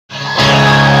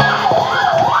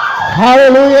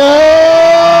Hallelujah.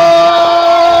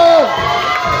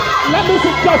 Let me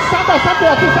see just somebody.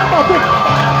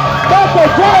 Make a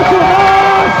joyful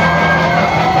noise.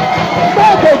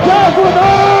 Make a joyful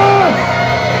noise.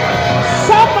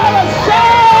 Somebody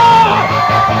shout.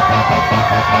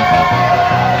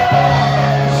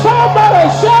 Somebody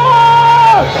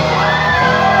shout.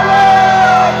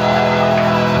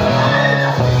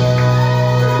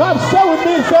 God say with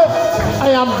me, say, I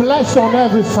am blessed on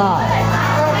every side.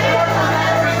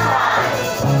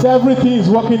 So everything is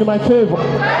working in my favor.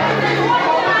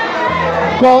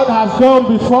 God has gone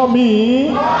before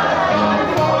me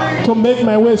to make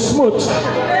my way smooth.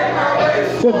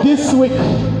 So this week,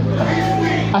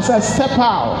 as I step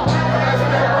out,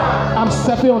 I'm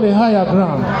stepping on a higher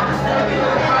ground.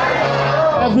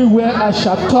 Everywhere I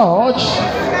shall touch,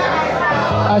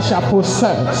 I shall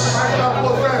possess.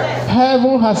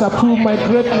 Heaven has approved my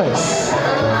greatness,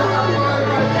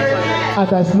 and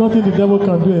there's nothing the devil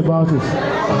can do about it.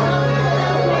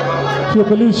 If you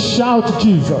believe, shout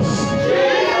Jesus.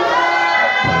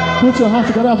 Put your hands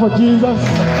together for Jesus.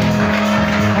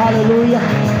 Hallelujah.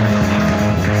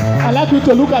 I'd like you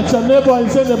to look at your neighbor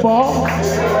and say, neighbor,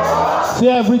 say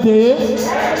every day,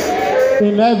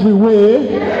 in every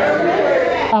way,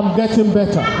 I'm getting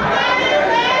better.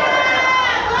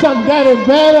 I'm getting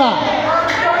better.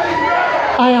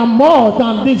 I am more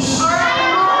than this.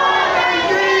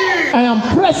 I am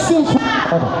pressing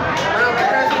forward.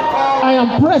 I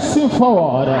am pressing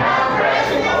forward.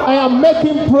 I am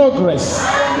making progress.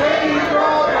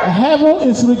 Heaven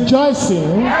is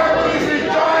rejoicing.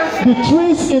 The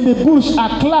trees in the bush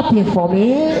are clapping for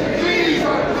me.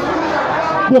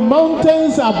 The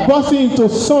mountains are bursting into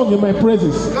song in my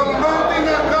praises.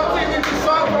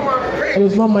 It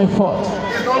is not my fault.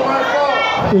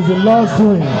 It's the Lord's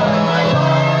doing.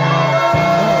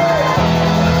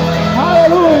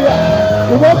 Hallelujah.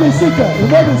 You may be seated. You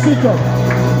may be seated.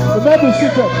 You may be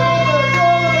seated.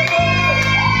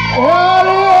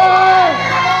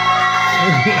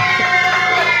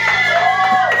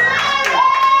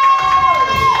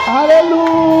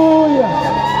 Hallelujah.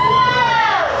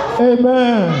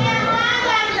 Amen.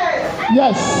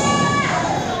 Yes.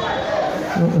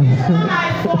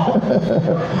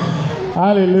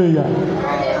 Hallelujah.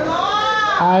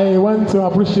 I want to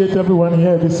appreciate everyone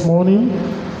here this morning.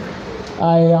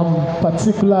 I am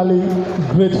particularly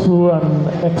grateful and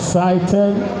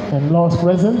excited in Lord's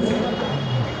presence.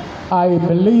 I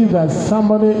believe that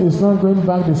somebody is not going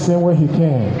back the same way he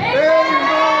came.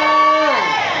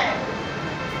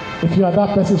 If you are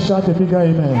that person, shout a bigger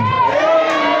amen.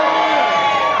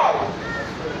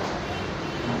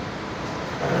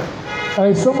 There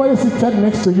is somebody seated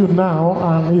next to you now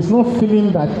and he's not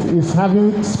feeling that he's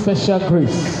having special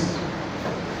grace.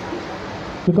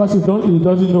 Because he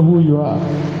doesn't know who you are.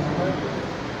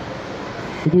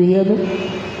 Did you hear me?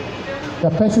 The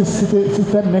person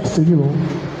seated next to you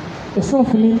is not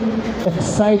feeling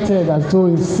excited as though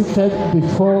he's seated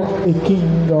before a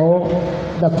king or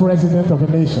the president of a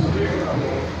nation.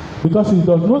 Because he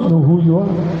does not know who you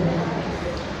are.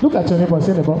 Look at your neighbor,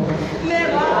 say neighbor.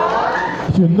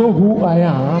 If you know who I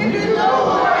am,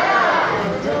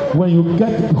 when you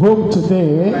get home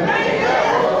today,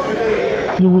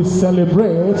 you will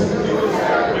celebrate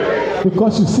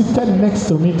because you seated next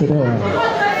to me today.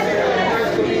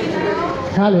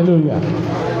 Hallelujah.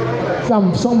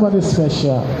 Somebody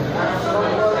special.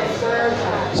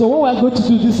 So what we're going to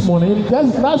do this morning,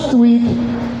 just last week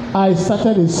I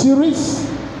started a series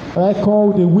I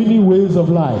call The Winning Ways of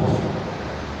Life.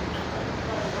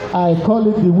 I call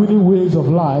it The Winning Ways of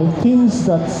Life, things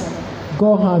that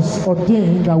God has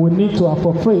ordained that we need to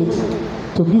appropriate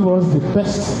to give us the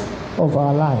best of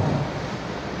our life.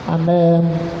 And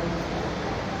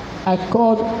I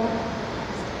called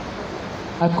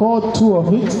 2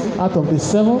 of it out of the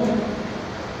 7,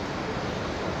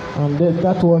 and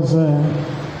that was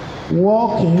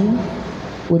walking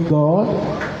with God.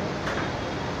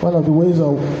 One of the ways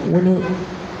of winning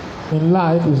in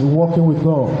life is walking with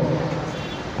God,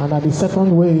 and the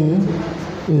second way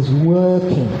is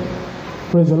working.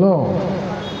 Praise the Lord.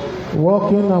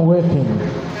 Walking and working.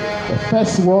 The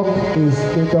first walk is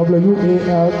the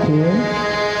W-A-L-K,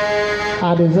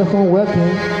 and the second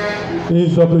working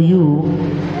is W-O-R-K.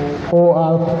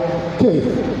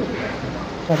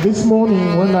 And this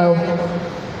morning, when I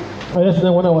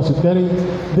was preparing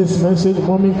this message, the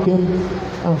mommy came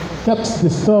and kept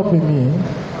disturbing me,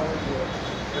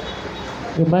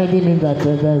 reminding me that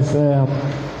there's a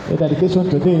dedication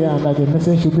today and that the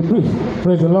message should be brief.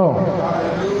 Praise the Lord.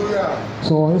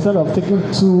 So instead of taking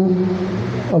 2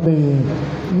 of the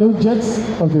new jets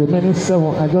of the remaining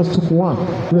 7, I just took 1.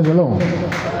 Praise the Lord.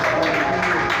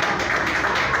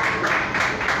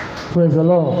 Praise the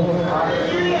Lord.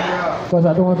 Because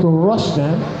I don't want to rush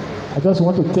them. I just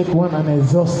want to take one and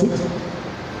exhaust it.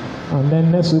 And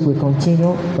then next week we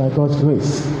continue by God's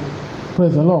grace.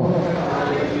 Praise the Lord.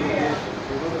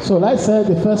 So like I said,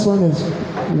 the first one is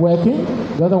working.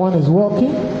 The other one is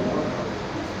walking.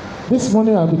 This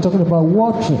morning I'll be talking about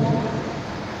watering.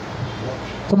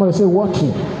 Somebody say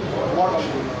watering.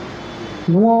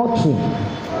 Watering.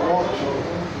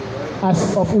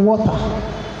 As of water.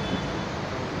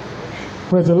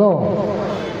 Praise the Lord.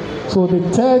 So the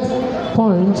third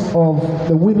point of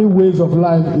the winning ways of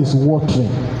life is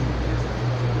watering.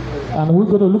 And we're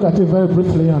going to look at it very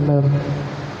briefly, and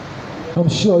I'm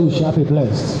sure you shall be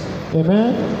blessed.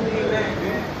 Amen?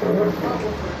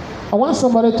 I want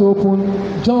somebody to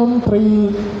open John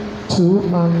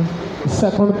 3:2 and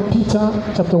 2 Peter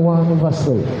chapter 1 verse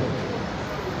 3.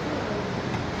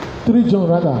 3 John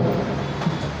rather.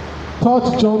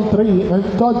 3 John 3 and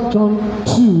 3 John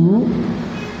 2.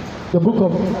 The book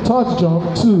of 3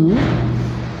 John 2.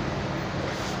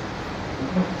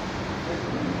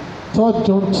 3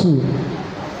 John 2.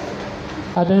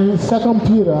 And then 2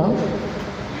 Peter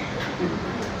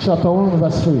chapter 1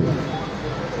 verse 3.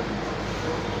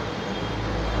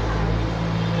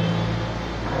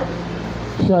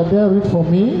 If you are there, read for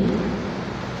me.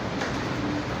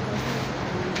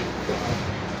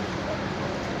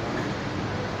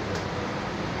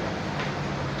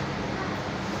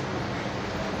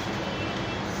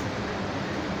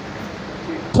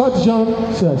 Third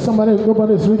John says,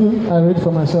 nobody is reading, I read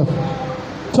for myself.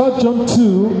 3 John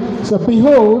 2 says,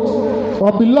 behold,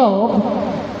 or beloved,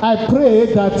 I pray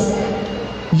that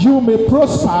you may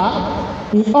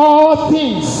prosper in all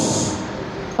things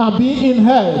and be in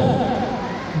health,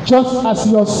 just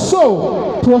as your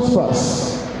soul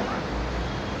prospers.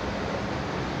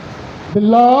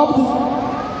 Beloved,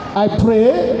 I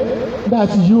pray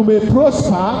that you may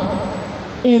prosper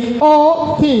in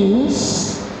all things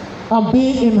and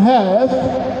be in health,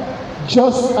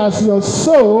 just as your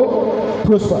soul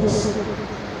prospers.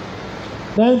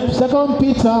 Then 2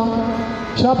 Peter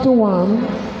chapter 1.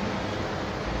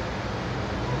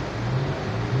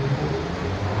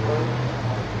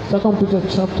 Second Peter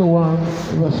chapter 1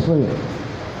 verse 3.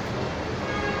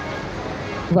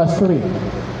 Verse 3.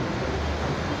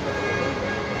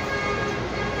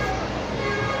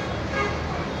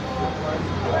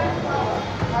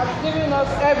 Giving us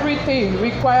everything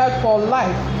required for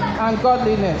life and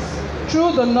godliness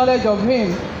through the knowledge of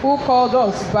him who called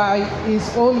us by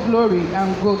his own glory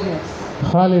and goodness.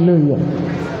 Hallelujah.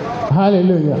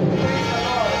 Hallelujah.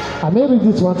 I may read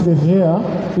this one today here.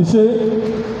 He said,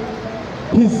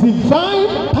 his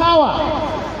divine power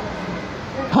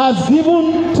has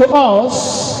given to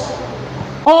us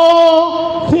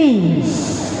all things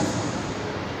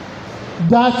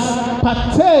that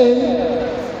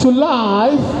pertain to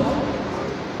life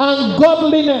and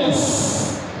godliness.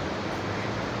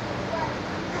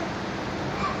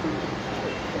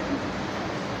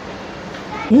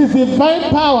 His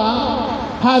divine power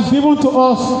has given to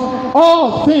us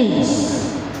all things.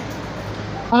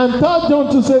 And 3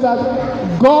 John to say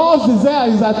that God's desire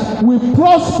is that we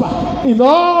prosper in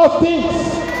all things.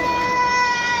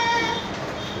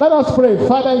 Let us pray.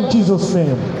 Father, in Jesus'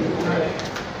 name.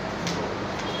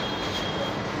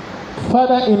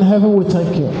 Father in heaven, we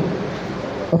thank you.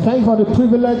 Thank you for the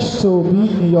privilege to be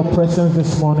in your presence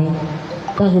this morning.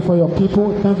 Thank you for your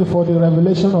people. Thank you for the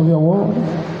revelation of your word.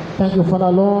 Thank you, Father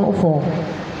Lord, for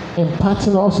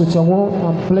imparting us with your word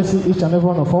and blessing each and every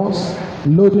one of us,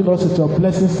 loading us with your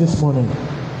blessings this morning.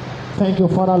 Thank you,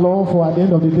 Father Lord, for at the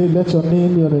end of the day, let your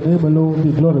name alone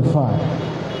be glorified.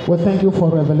 We thank you for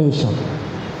revelation.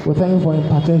 We thank you for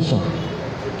impartation.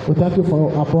 We thank you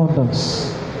for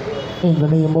abundance. In the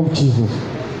name of Jesus.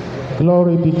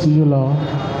 Glory be to you, Lord.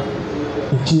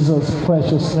 In Jesus'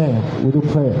 precious name, we do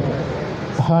pray.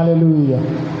 Hallelujah.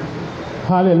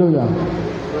 Hallelujah.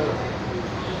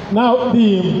 Now,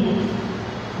 the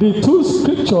two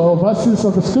scripture verses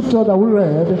of the scripture that we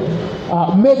read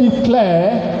made it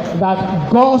clear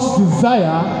that God's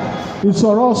desire is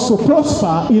for us to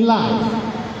prosper in life.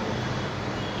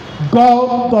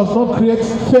 God does not create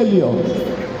failure.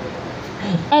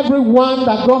 Everyone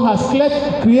that God has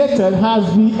created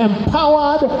has been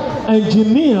empowered,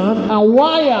 engineered, and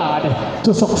wired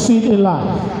to succeed in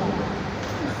life.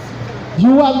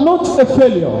 You are not a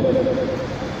failure.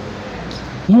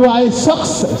 You are a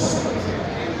success.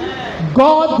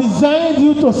 God designed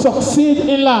you to succeed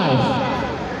in life.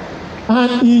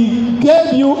 And He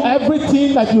gave you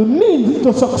everything that you need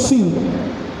to succeed.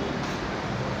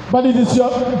 But it is your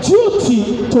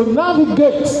duty to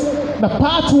navigate the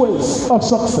pathways of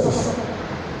success.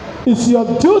 It's your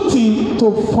duty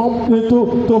to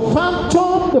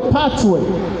phantom the pathway,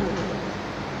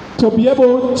 to be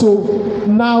able to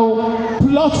now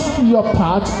plot your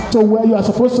path to where you are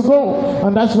supposed to go.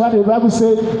 And that's why the Bible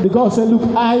says, the God said, look,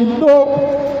 I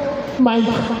know my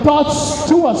thoughts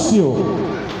towards you.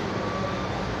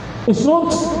 It's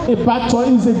not a bad thought,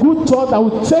 it's a good thought that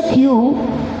will take you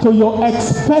to your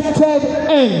expected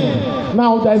end.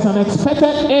 Now, there is an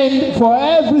expected end for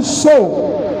every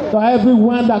soul, for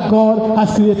everyone that God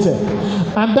has created.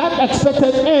 And that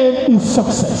expected end is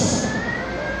success.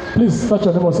 Please touch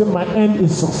your neighbor. Say, my end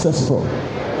is successful.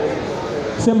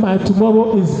 Say, my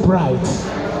tomorrow is bright.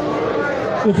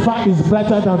 In fact, it's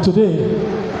brighter than today.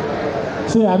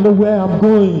 Say, I know where I'm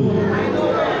going.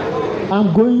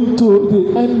 I'm going to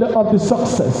the end of the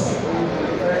success.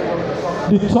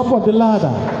 The top of the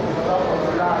ladder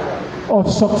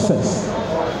of success.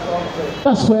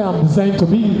 That's where I'm designed to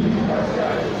be.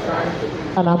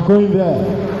 And I'm going there.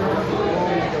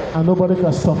 And nobody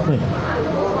can stop me.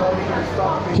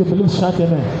 If you believe, shout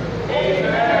amen.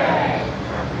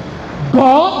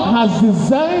 God has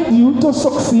designed you to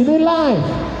succeed in life.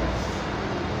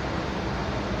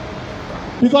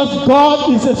 Because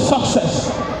God is a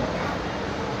success.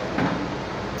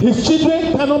 His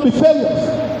children cannot be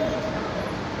failures.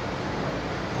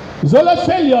 It's only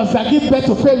failures that give birth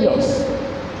to failures.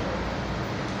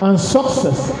 And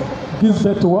success gives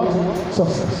birth to what?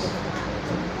 Success.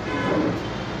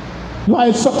 You are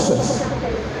a success.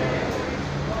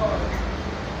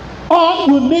 All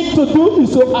you need to do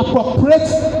is to appropriate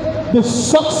the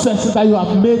success that you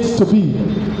have made to be.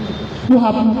 You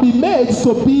have been made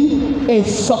to be a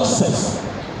success.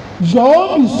 Your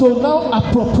own is to now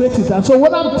appropriate it. And so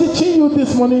what I'm teaching you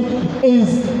this morning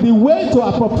is the way to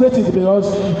appropriate it. Because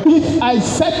if I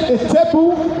set a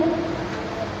table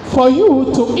for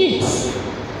you to eat,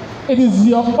 it is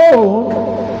your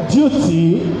own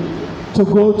duty to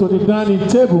go to the dining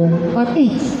table and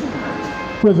eat.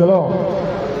 Praise the Lord.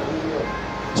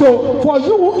 So for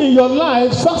you in your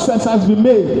life, success has been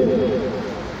made.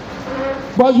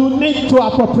 But you need to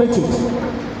appropriate it.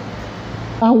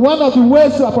 And one of the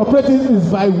ways to appropriate it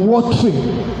is by watering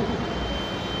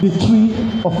the tree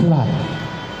of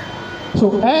life.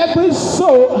 So every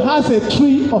soul has a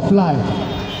tree of life.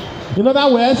 In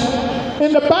other words,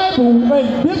 in the Bible,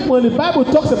 when the Bible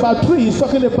talks about trees, it's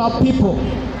talking about people.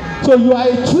 So you are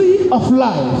a tree of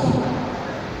life.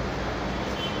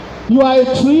 You are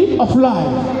a tree of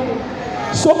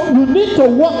life. So you need to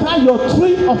water your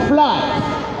tree of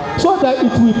life so that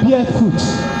it will bear fruit.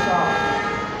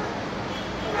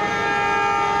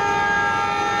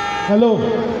 Hello.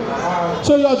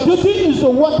 So your duty is to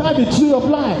water the tree of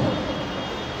life.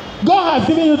 God has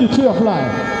given you the tree of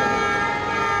life.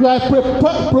 You are a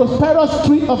prosperous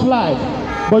tree of life,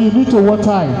 but you need to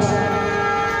water it.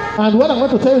 And what I'm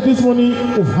going to tell you this morning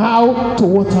is how to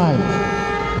water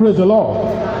it. Praise the Lord.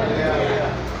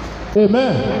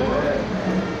 Amen.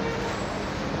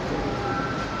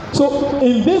 So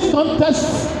in this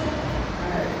context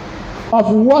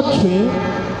of watering,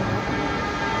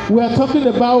 we are talking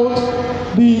about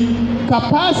the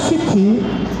capacity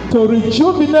to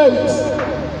rejuvenate,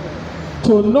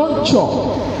 to nurture,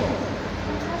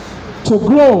 to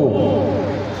grow,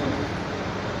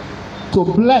 to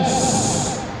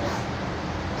bless,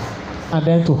 and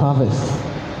then to harvest.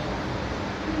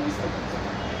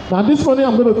 Now this morning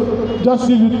I'm going to just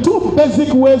give you two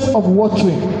basic ways of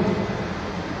watering.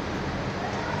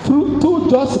 Two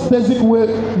just basic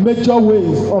major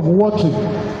ways of watering.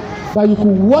 That you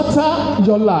could water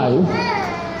your life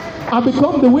and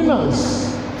become the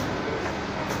winners.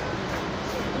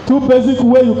 Two basic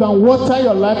ways you can water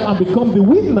your life and become the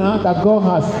winner that God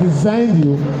has designed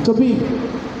you to be.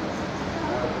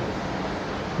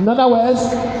 In other words,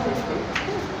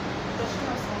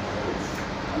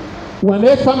 when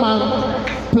a farmer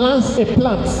plants a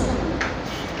plant,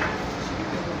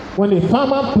 when a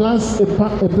farmer plants a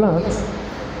plant,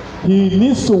 he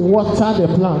needs to water the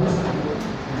plant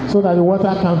so that the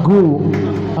water can grow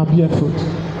and bear fruit.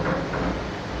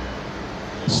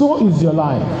 So is your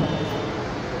life.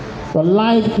 Your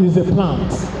life is a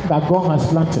plant that God has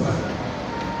planted.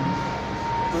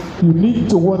 You need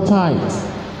to water it.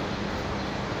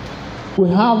 We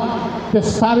have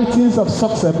disparities of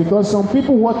success because some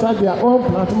people water their own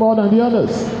plant more than the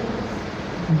others.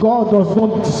 God does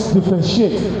not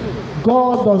differentiate.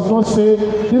 God does not say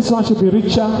this one should be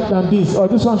richer than this or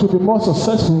this one should be more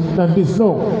successful than this.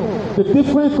 No. The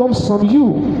difference comes from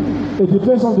you. It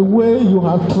depends on the way you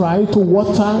have tried to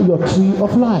water your tree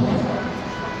of life.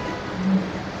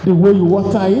 The way you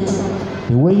water it,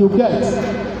 the way you get.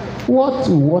 What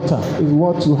you water is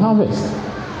what you harvest.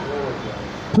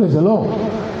 Praise the Lord.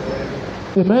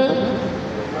 Amen.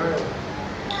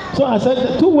 So I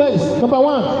said 2 ways. Number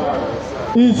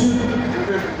 1 is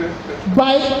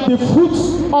by the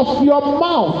fruits of your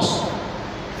mouth.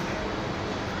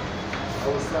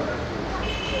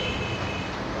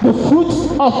 The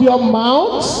fruit of your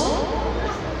mouth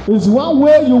is one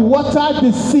way you water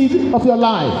the seed of your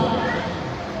life.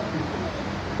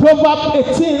 Proverbs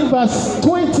 18 verse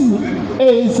 20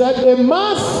 is that a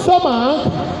man's stomach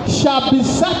shall be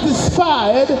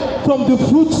satisfied from the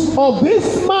fruit of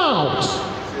his mouth.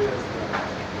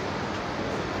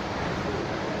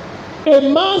 A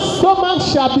man's stomach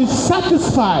shall be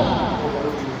satisfied.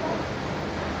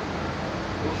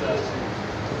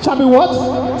 Shall be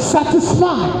what?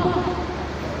 Satisfied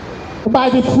by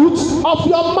the fruit of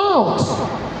your mouth.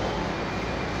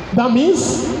 That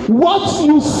means what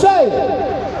you say.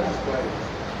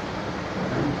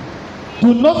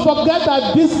 Do not forget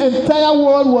that this entire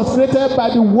world was created by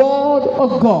the word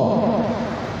of God.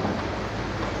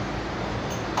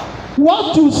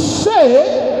 What you say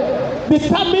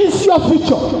determines your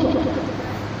future.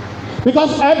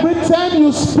 Because every time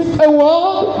you speak a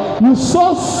word, you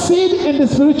sow seed in the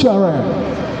spiritual realm.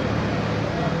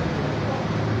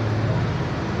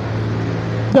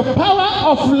 The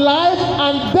power of life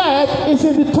and death is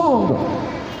in the tongue.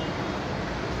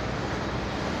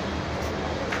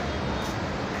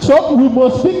 So we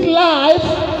must speak life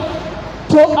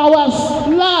to our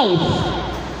life.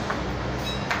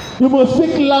 We must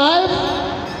speak life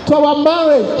to our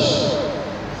marriage.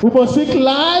 We must speak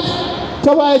life to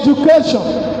our education.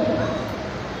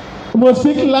 We must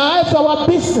speak life to our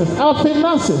business, our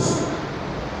finances.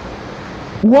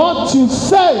 What you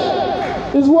say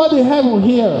is what the heaven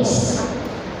hears.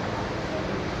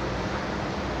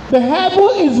 The heaven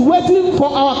is waiting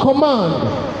for our command.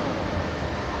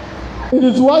 It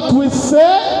is what we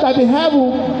say that the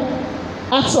heaven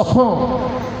acts upon.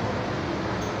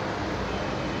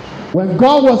 When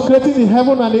God was creating the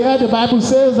heaven and the earth, the Bible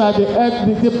says that the earth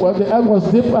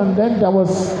was deep, and then there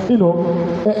was, a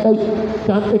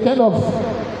kind of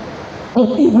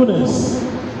unevenness.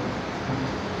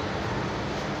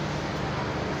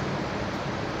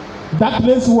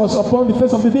 Darkness was upon the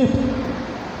face of the deep,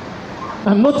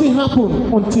 and nothing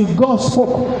happened until God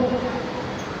spoke.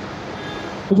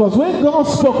 It was when God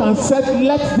spoke and said,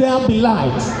 "Let there be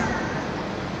light."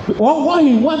 What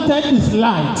he wanted is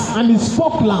light, and he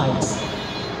spoke light.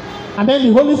 And then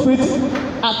the Holy Spirit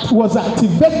was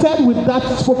activated with that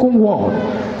spoken word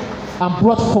and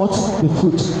brought forth the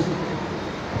fruit.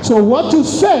 So what you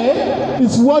say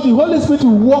is what the Holy Spirit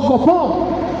will walk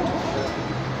upon.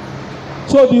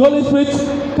 So the Holy Spirit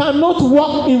cannot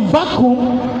walk in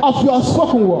vacuum of your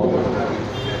spoken word.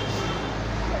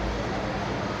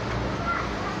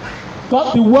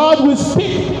 God, the word we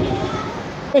speak,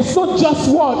 it's not just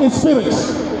word, it's spirit.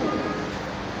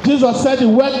 Jesus said the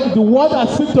word I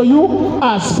speak to you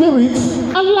are spirit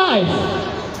and life.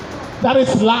 There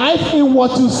is life in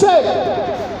what you say.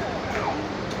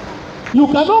 You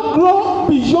cannot grow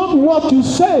beyond what you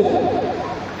say.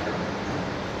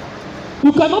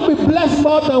 You cannot be blessed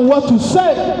more than what you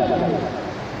say.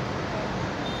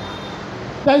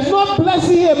 There is no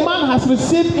blessing a man has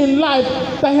received in life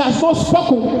that he has not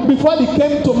spoken before he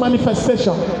came to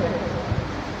manifestation.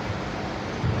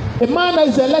 A man that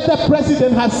is elected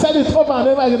president has said it over and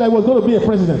over again that he was going to be a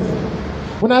president.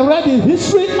 When I read the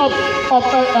history of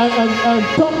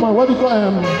Trump, what do you call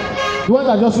the one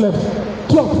that just left?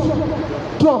 Trump.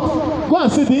 Go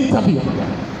and see the interview.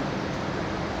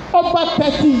 Over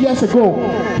 30 years ago,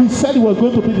 he said he was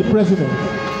going to be the president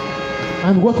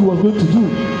and what he was going to do.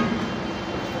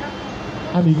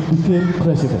 And he became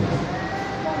president.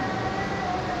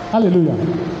 Hallelujah.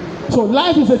 So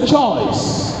life is a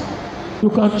choice. You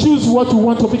can choose what you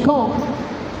want to become.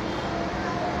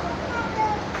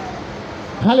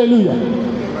 Hallelujah.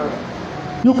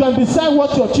 You can decide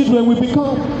what your children will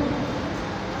become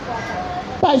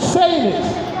by saying it.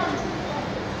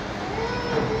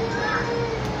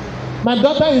 My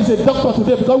daughter is a doctor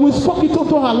today because we spoke it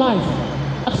into her life.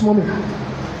 Ask mommy.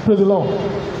 Praise the Lord.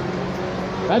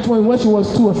 That's when she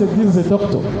was 2, I said, this is a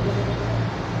doctor.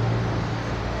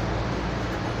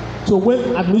 So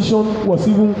when admission was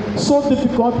even so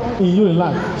difficult in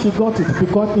Unilag, she got it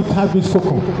because it has been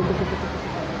spoken.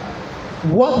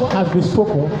 What has been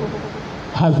spoken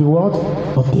has been what?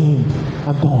 Ordained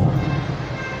and done.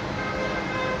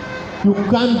 You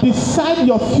can decide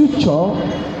your future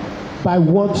by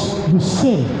what you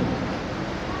say.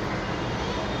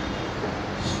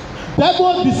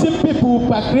 Devil deceive people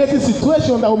by creating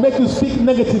situations that will make you speak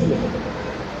negatively.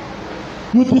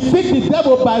 You defeat the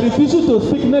devil by refusing to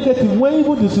speak negative when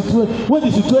even the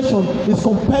situation is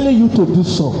compelling you to do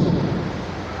so.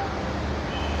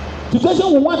 Situation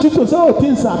will want you to say, oh,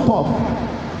 things are tough.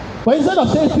 But instead of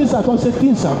saying things are tough, say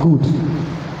things are good.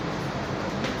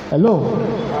 Hello?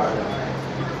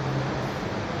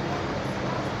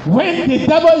 When the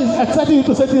devil is exciting you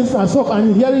to say things are tough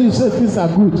and hearing you say things are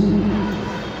good,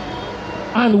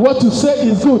 and what you say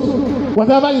is good,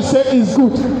 whatever you say is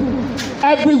good,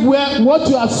 everywhere what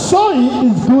you are sowing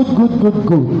is good.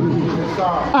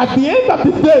 At the end of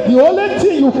the day, the only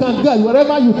thing you can get,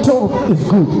 wherever you talk, is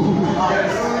good.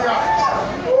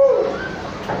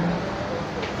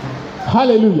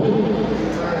 Hallelujah.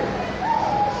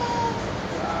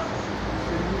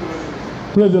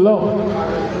 Praise the Lord.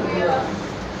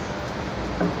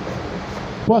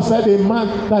 Paul said a man,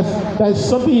 there is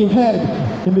something he heard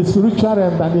in the spiritual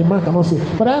realm that a man cannot say.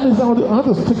 But I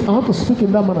want to speak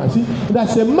in that manner. See,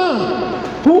 there's a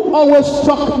man who always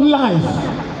talk life.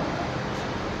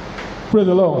 Praise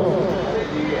the Lord.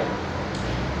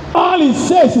 All he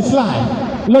says is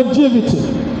life, longevity.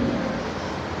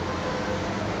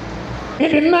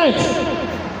 In the night,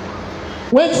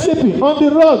 when sleeping, on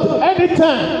the road,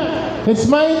 anytime, his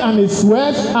mind and his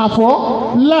words are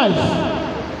for life.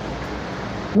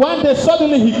 One day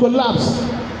suddenly he collapsed.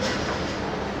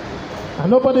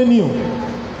 And nobody knew.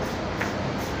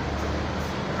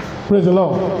 Praise the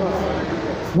Lord.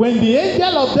 When the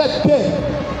angel of death came,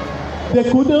 they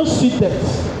couldn't see death.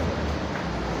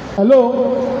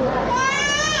 Hello?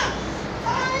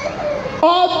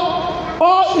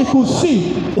 All he could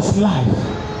see is life.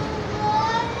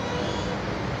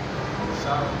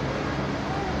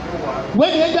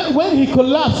 When he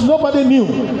collapsed, nobody knew.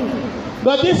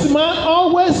 But this man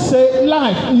always say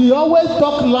life. He always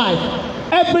talk life.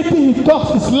 Everything he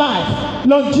talks is life.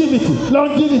 Longevity.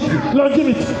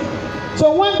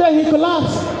 So one day he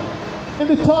collapsed in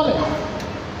the toilet.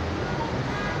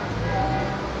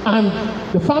 And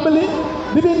the family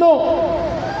didn't know.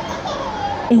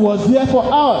 He was there for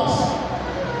hours.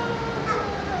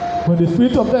 When the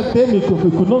spirit of death came, he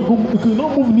could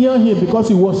not move near him because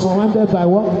he was surrounded by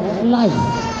what?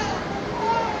 Life.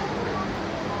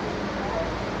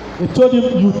 They told him,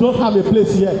 you don't have a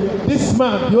place here. This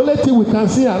man, the only thing we can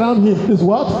see around him is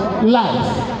what? Life.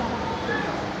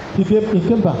 He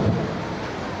came back.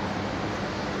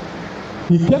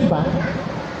 He came back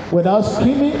without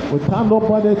screaming, without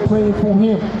nobody praying for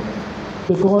him.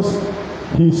 Because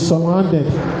he's surrounded.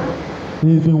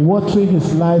 He's been watering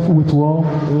his life with what?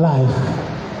 Life.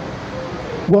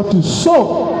 What you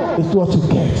sow is what you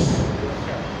get.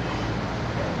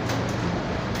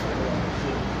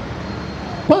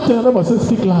 Point to your neighbor and say,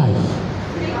 speak life.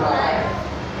 Speak life.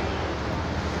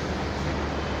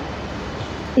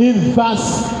 In verse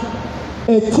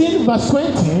 18, verse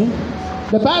 20,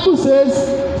 the Bible says,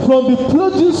 from the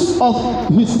produce of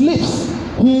his lips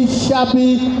he shall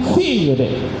be filled.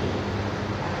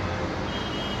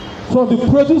 From the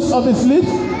produce of his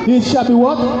lips he shall be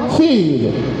what?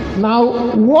 Filled.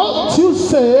 Now, what you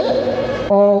say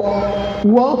or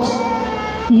what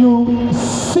you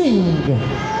sing,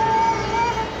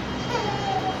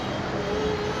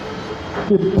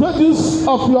 the produce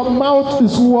of your mouth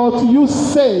is what you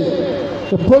say.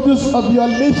 The produce of your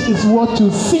lips is what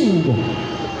you sing.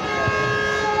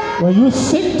 When you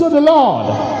sing to the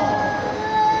Lord,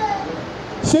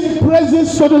 sing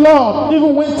praises to the Lord,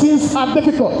 even when things are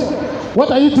difficult.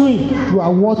 What are you doing? You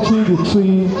are watching the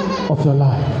tree of your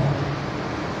life.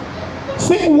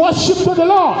 Sing worship to the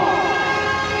Lord.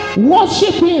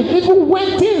 Worship Him, even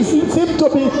when things seem to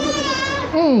be.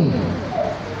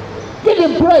 Give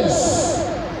Him praise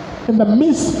in the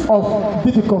midst of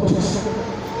difficulties.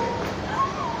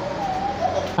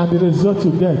 And the result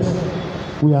you get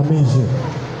will amaze you.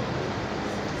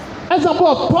 Example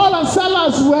of Paul and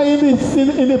Silas were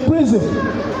in the prison.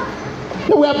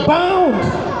 They were bound.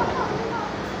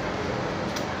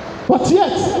 But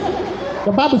yet,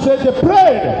 the Bible says they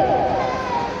prayed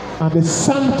and they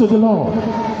sang to the Lord.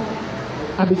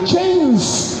 And the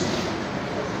chains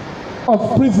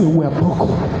of prison were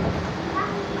broken.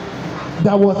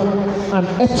 There was an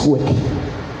earthquake.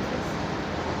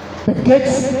 The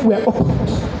gates were opened.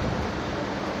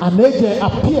 An angel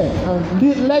appeared and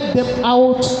led them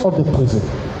out of the prison.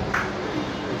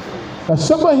 There's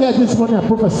somebody here this morning, I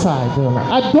prophesied.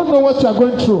 I don't know what you are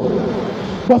going through.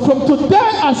 But from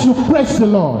today, as you praise the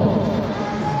Lord,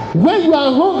 when you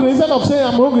are hungry, instead of saying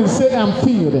I'm hungry, say I'm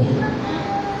filled.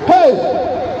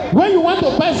 Hey, when you want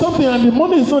to buy something and the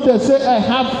money is not there, say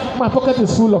my pocket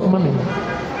is full of money.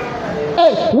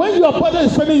 Hey, when your body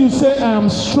is spending, you say I am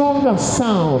strong and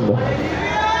sound.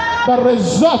 The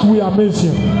result will amaze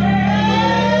you.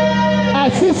 I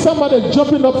see somebody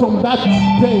jumping up from that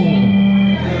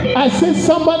pain. I see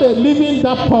somebody leaving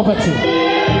that poverty.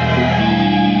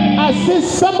 I see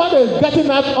somebody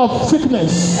getting out of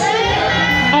sickness.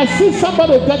 I see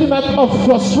somebody getting out of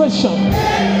frustration.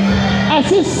 I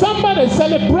see somebody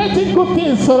celebrating good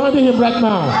things surrounding him right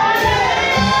now.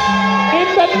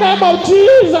 In the name of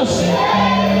Jesus.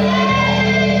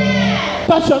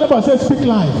 Touch your neighbor and say, speak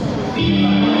life.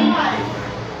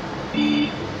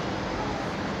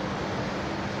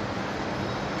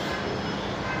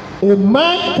 A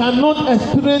man cannot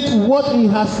experience what he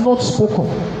has not spoken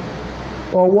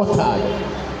or watered.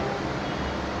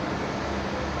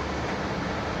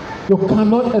 You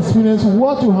cannot experience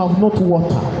what you have not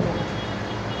watered.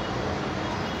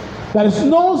 There is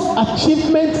no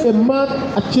achievement a man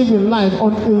achieves in life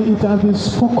until it has been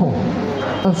spoken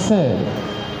and said.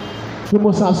 You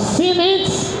must have seen it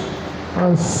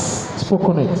and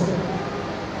spoken it.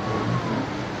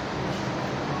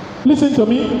 Listen to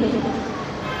me.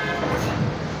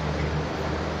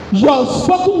 Your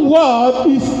spoken word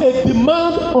is a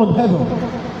demand on heaven.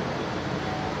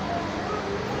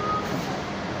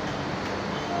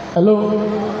 Hello?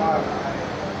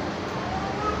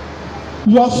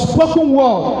 Your spoken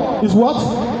word is what?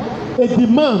 A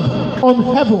demand on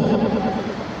heaven.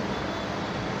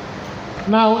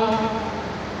 Now,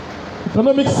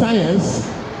 economic science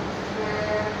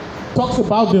talks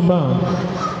about demand.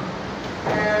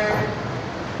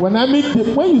 When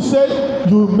you say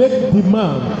you make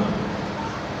demand,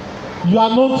 you are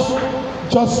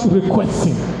not just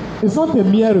requesting. It's not a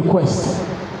mere request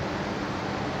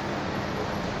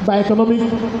by economic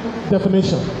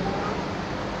definition.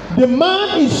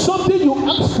 Demand is something you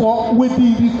ask for with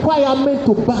the requirement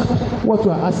to back what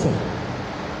you are asking.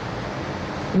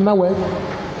 In other words,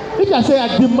 if I say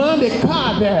I demand a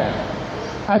car there,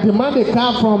 I demand a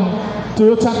car from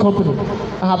Toyota company,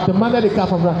 I have demanded a car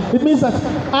from that. It means that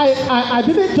I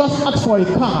didn't just ask for a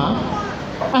car,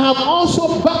 I have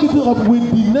also backed it up with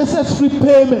the necessary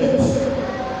payment.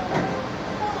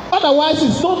 Otherwise,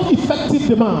 it's not effective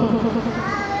demand.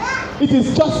 It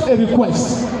is just a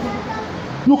request.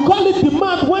 You call it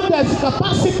demand when there's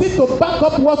capacity to back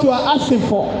up what you are asking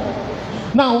for.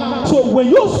 Now, so when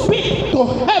you speak to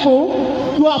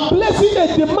heaven, you are placing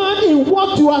a demand in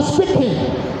what you are speaking.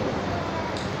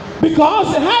 Because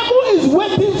heaven is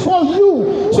waiting for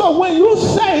you. So when you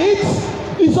say it,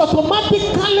 it's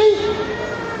automatically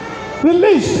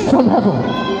released from heaven.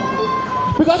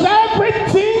 Because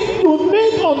everything you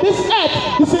need on this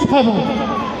earth is in heaven.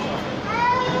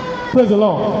 Praise the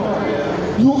Lord.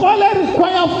 You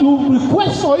only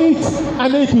request for it,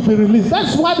 and then it will be released.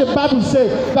 That's why the Bible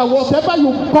says that whatever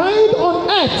you bind on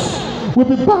earth will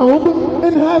be bound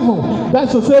in heaven.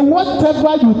 That's to say,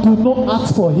 whatever you do not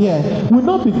ask for here will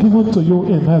not be given to you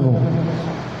in heaven.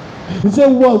 He said,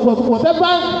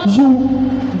 whatever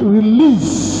you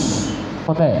release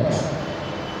on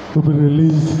earth will be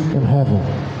released in heaven.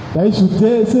 That is, you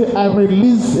dare say, I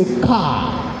release a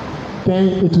car, then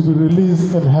it will be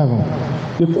released in heaven.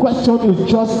 The question is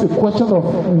just a question of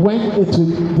when it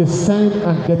will descend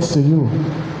and get to you.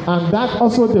 And that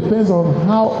also depends on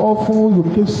how often you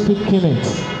keep speaking it.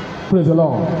 Praise the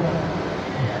Lord.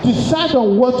 Decide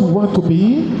on what you want to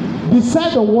be,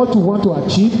 decide on what you want to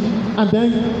achieve, and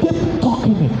then keep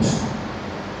talking it.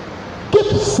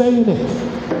 Keep saying it.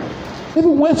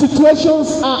 Even when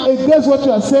situations are against what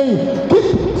you are saying,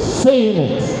 keep saying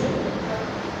it.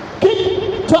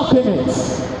 Keep talking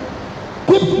it.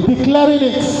 Keep declaring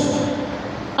it.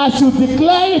 As you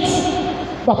declare it,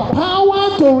 the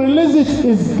power to release it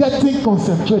is getting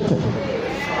concentrated.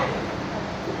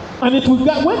 And it will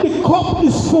get, when the cup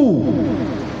is full,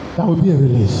 there will be a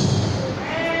release.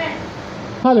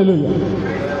 Hallelujah.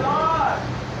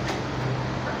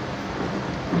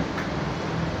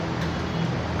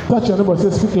 Touch your neighbor, say,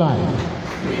 speak life.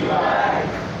 Speak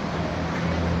life.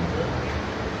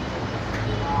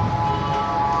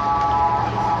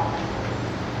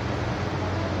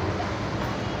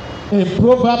 In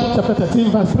Proverbs chapter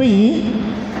 13, verse 3,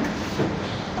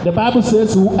 the Bible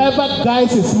says, whoever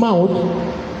guides his mouth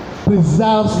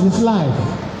preserves his life.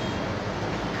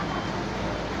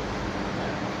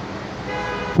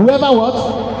 Whoever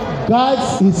what?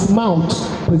 Guides his mouth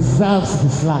preserves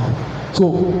his life.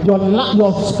 So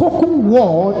your spoken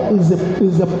word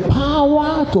is a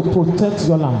power to protect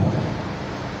your life.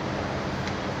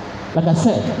 Like I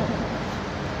said,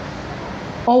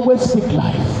 always speak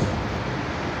life.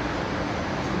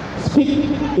 Speak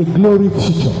a glory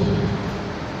future.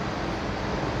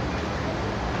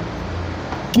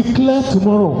 Declare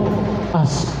tomorrow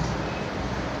as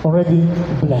already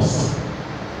blessed.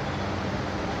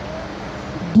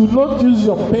 Do not use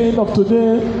your pain of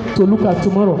today to look at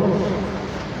tomorrow.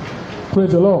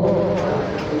 Praise the Lord.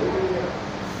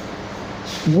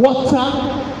 Water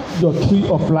your tree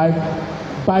of life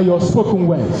by your spoken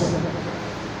words,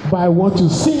 by what you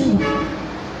sing,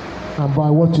 and by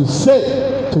what you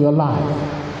say to your life.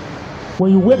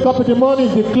 When you wake up in the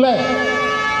morning, declare,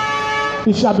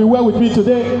 it shall be well with me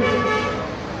today.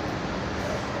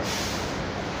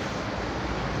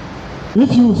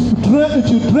 If you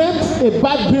dreamt a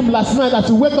bad dream last night, as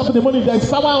you wake up in the morning, there is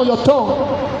power on your tongue.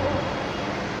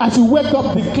 As you wake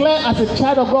up, declare as a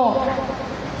child of God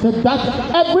that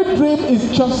every dream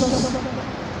is just.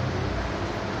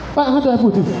 How do I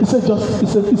put it? It's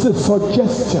a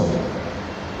suggestion.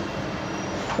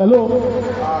 Hello?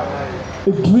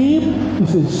 A dream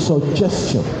is a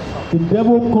suggestion. The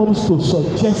devil comes to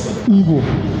suggest evil,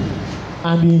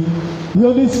 and the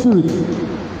Holy Spirit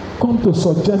comes to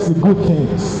suggest the good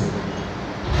things.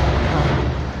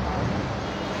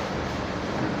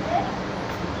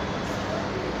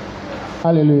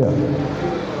 Hallelujah.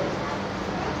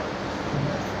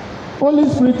 Holy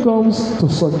Spirit comes to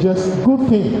suggest good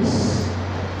things.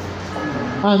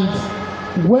 And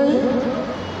when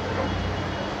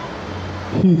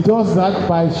he does that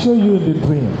by showing you in the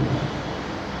dream,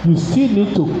 you still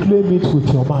need to claim it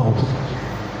with your mouth.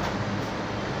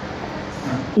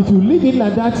 If you leave it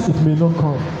like that, it may not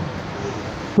come.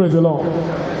 Praise the Lord.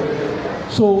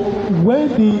 So when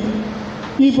the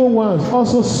evil ones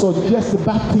also suggest the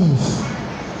bad things,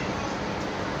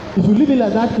 if you leave it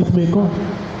like that, it may come.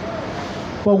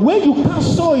 But when you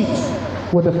cancel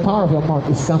it with the power of your mouth,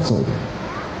 it's cancelled.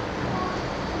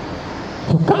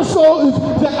 To cancel it,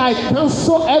 say, I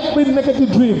cancel every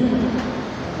negative dream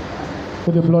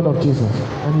with the blood of Jesus,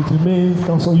 and it remains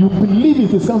cancelled. You believe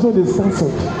it is cancelled, it's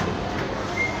cancelled.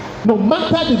 No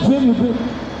matter the dream you dream.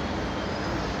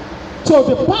 So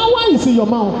the power is in your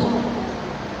mouth.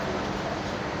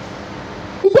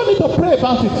 You don't need to pray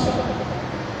about it.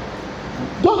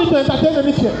 Don't need to entertain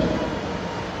any fear.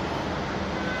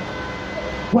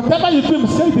 Whatever you dream,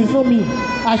 say it is not me.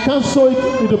 I cancel it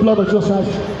in the blood of Jesus Christ,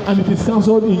 and it is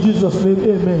cancelled in Jesus' name.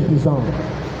 Amen. It is done.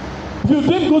 If you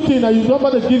dream good thing and you don't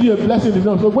want to give you a blessing,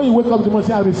 so when you wake up in the morning,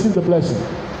 say, I receive the blessing.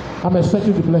 I'm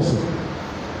expecting the blessing.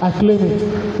 I claim it.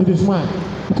 It is mine.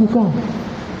 It will come.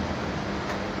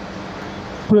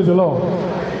 Praise the Lord.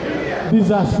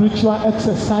 These are spiritual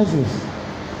exercises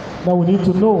that we need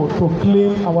to know to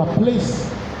claim our place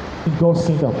in God's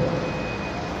kingdom.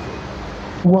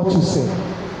 What you say.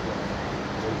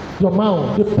 Your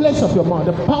mouth, the place of your mouth,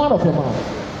 the power of your mouth.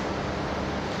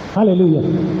 Hallelujah.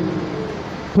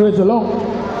 Praise the Lord.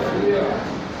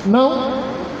 Now,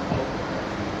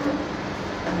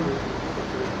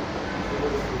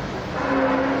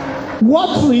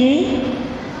 watering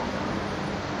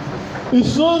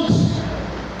is not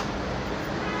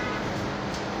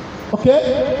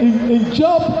okay. In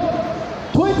Job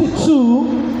 22,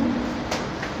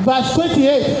 verse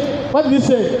 28, what did he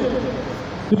say?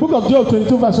 The book of Job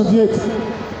 22, verse 28.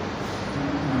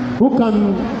 Who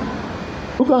can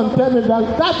tell me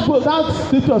that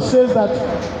scripture says that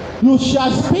you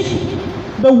shall speak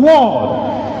the word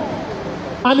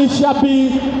and it shall be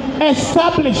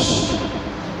established.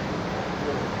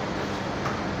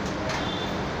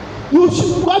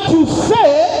 What you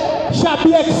say shall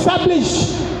be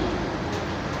established.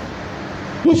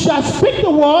 You shall speak the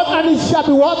word and it shall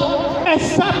be what?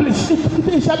 Established.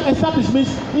 It shall be established means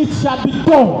it shall be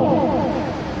done.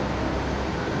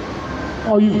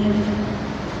 Or you.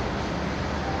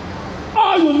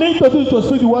 All you need to do is to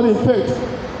speak the word in faith,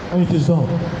 and it is done.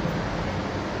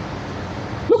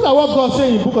 Look at what God said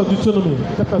in the book of Deuteronomy,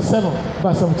 chapter 7,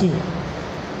 verse 17.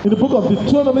 In the book of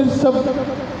Deuteronomy 7,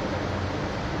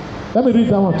 let me read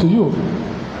that one to you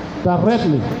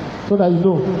directly so that you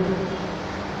know.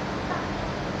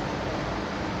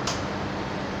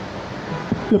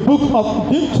 The book of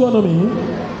Deuteronomy,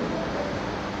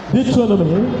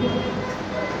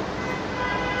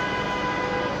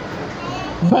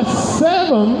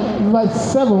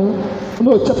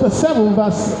 chapter 7,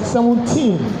 verse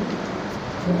 17.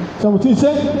 17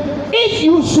 says, if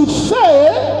you should say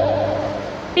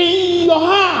in your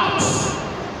heart,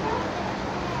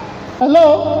 hello,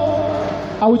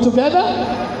 are we together?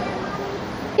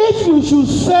 If you should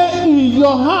say in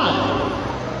your heart,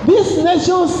 these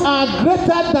nations are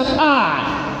greater than I,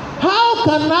 how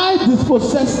can I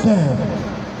dispossess them?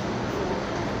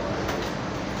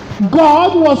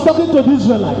 God was talking to the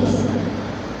Israelites.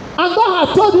 And God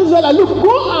had told the Israelites, look,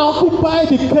 go and occupy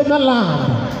the Canaan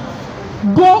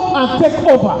land. Go and take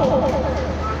over.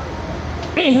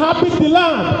 Inhabit the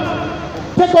land.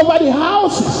 Take over the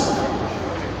houses.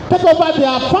 Take over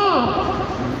their farm.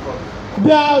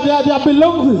 their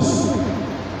belongings.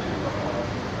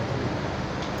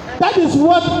 That is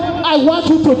what I want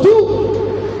you to do.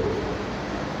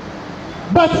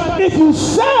 But if you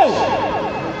say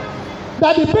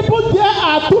that the people there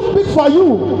are too big for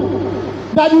you,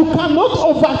 that you cannot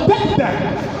overtake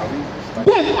them,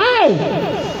 then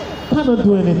I cannot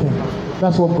do anything.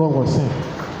 That's what God was saying.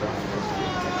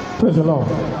 Praise the Lord.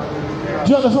 Do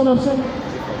you understand what I'm saying?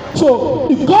 So,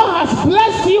 if God has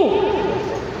blessed you,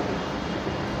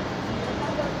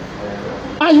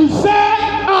 and you say,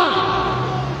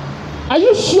 are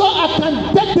you sure I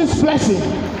can take this blessing?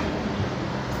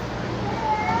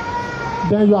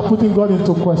 Then you are putting God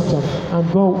into question,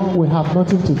 and God will have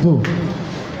nothing to do.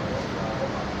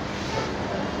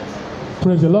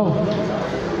 Praise the Lord.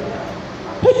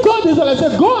 He told Israel,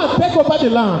 said, go and take over the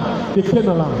land, the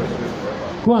Canaan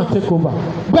land. Go and take over.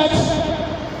 But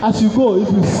as you go,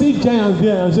 if you see giants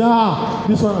there and say,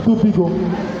 this one is too big,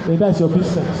 then that's your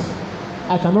business.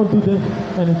 I cannot do them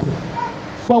anything.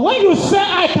 But when you say,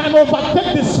 I can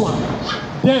overtake this one,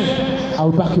 then I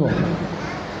will back you up.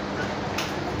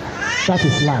 That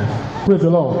is life. Praise the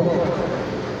Lord.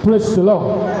 Praise the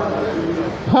Lord.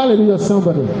 Hallelujah,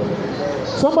 somebody.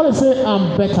 Somebody say,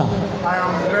 I'm better. I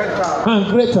am greater. I'm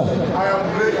greater. I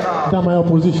am greater than my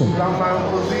opposition. than my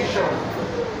opposition.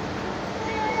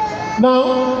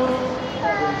 Now,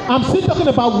 I'm still talking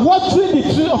about watering the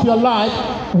tree of your life.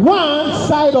 One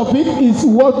side of it is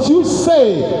what you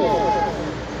say.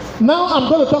 Now I'm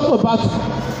going to talk about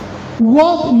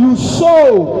what you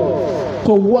sow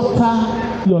to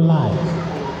water your life.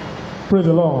 Praise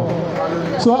the Lord.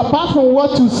 So apart from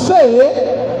what you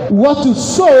say, what you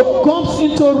sow comes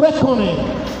into reckoning.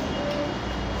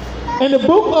 In the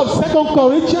book of 2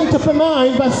 Corinthians chapter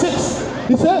 9 verse 6,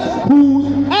 he said,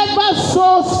 whoever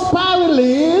sows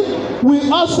sparingly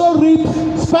will also reap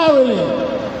sparingly,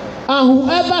 and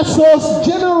whoever sows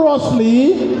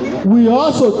generously will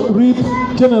also reap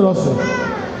generously.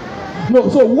 No,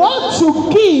 so what you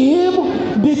give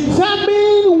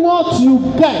determines what you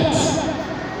get.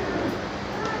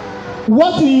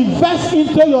 What you invest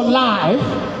into your life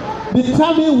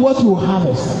determines what you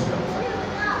harvest.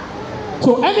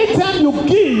 So anytime you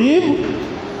give,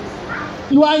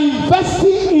 you are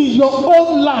investing in your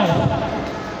own life,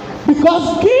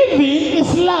 because giving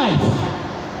is life.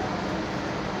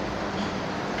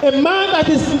 A man that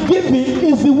is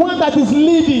giving is the one that is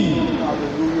living.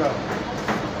 Hallelujah.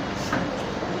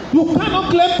 You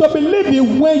cannot claim to be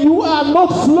living when you are not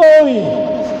flowing.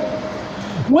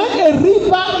 When a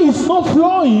river is not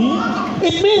flowing,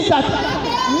 it means that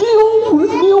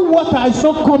new water is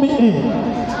not coming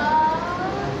in.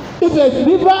 If a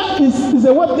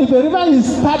river is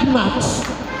stagnant,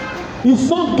 it's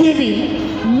not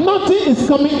giving, nothing is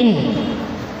coming in,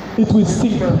 it will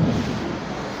sink.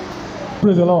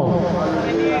 Praise the Lord.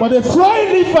 But the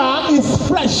flowing river is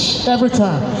fresh every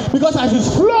time, because as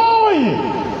it's flowing,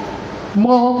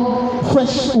 more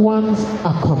fresh ones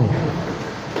are coming.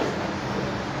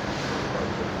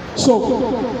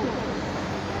 So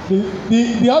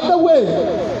the other way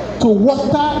to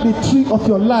water the tree of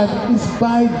your life is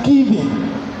by giving.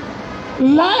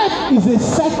 Life is a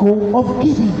cycle of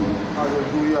giving.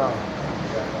 Hallelujah.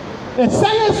 A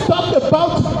science talked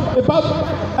about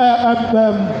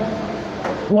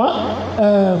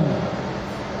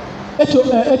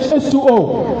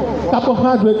H2O,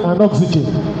 carbohydrate and oxygen.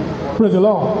 Praise the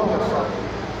Lord.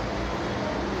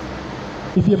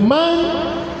 If a man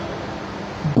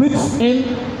breathes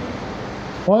in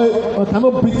or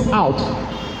cannot breathe out,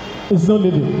 it's not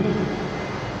living.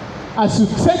 As you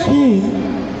take in,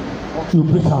 you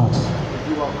breathe out.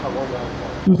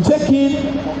 You take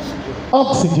in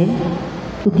oxygen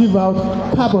to give out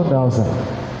carbon dioxide.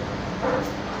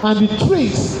 And the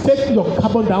trees take your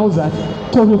carbon dioxide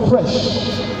to refresh.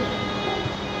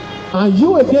 And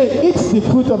you again eat the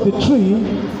fruit of the tree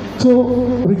to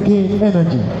regain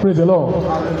energy. Praise the Lord.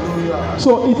 Hallelujah.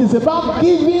 So it is about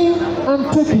giving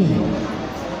and taking.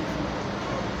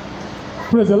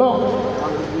 Praise the Lord.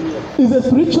 It's a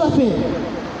spiritual thing.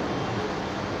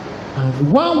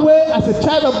 And one way as a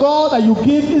child of God that you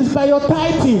give is by your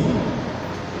tithing.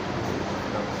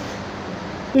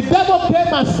 The devil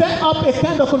came and set up a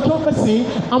kind of controversy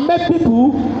and made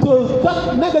people to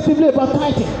talk negatively about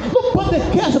tithing. Nobody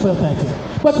cares about tithing.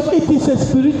 But it is a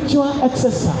spiritual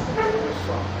exercise.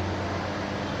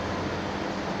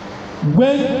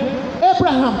 When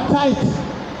Abraham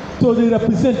tithed to the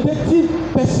representative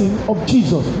person of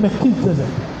Jesus, Melchizedek,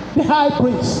 the high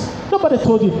priest, nobody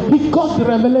told him. He got the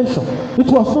revelation. It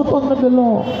was not under the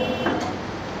law.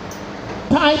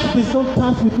 tithe does not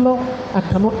start with law and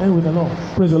cannot end with the law.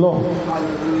 Praise the Lord.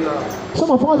 Hallelujah.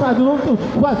 Some of us, I don't know,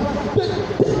 but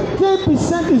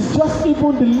 10% is just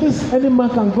even the least any man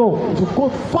can go. To go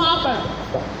far back.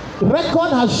 The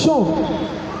record has shown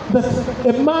that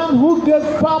a man who gave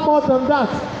far more than that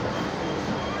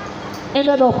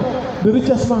ended up the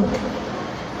richest man.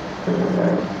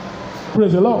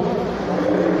 Praise the Lord.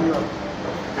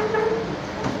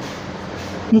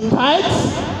 You tithe,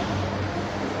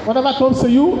 whatever comes to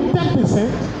you,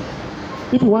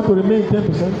 10%. If you want to remain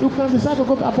 10%, you can decide to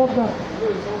go above that.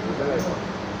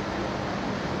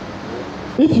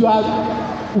 If you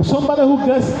are somebody who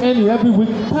gets any every week,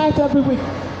 tithe every week.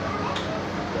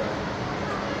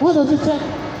 What does it say?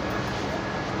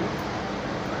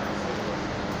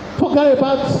 Forget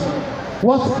about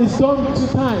what is done to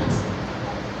tithe.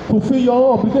 Fulfill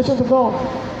your obligation to God.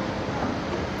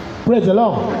 Praise the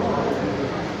Lord.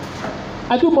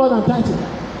 I do more than tithing.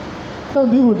 I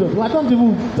don't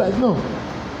even tithe, no.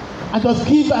 I just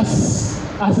give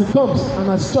as it comes and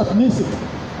as church needs it.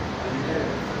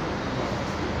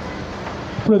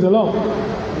 Praise the Lord.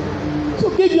 So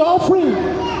give your offering.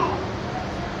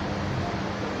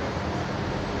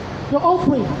 Your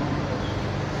offering.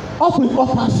 Offering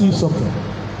offers you something.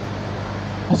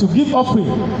 As you give offering,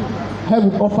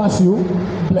 heaven offers you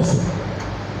blessing.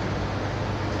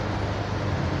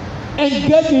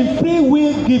 Engage in free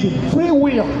will giving. Free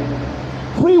will.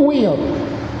 Free will.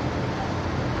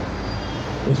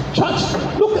 It's church.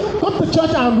 Come to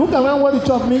church and look around what the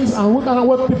church means and look around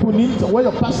what people need, what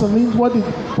your pastor needs, what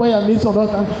your needs or not.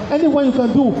 And anyone you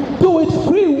can do it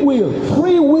free will.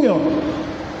 Free will.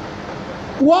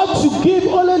 What you give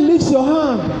only leaves your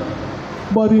hand,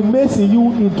 but remains in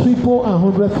you in triple and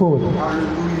hundredfold.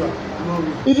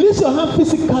 Hallelujah. It leaves your hand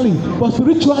physically, but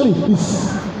spiritually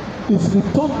it's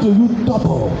returned to you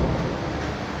double.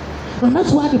 And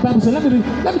that's why the Bible says, let me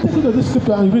take you to this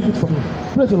scripture and read it for me.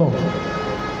 Praise the Lord.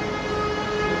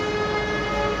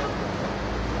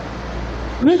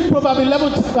 Read Proverbs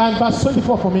 11 and verse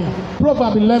 24 for me.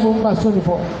 Proverbs 11 verse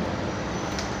 24.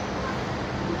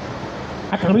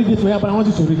 I can read it for you, but I want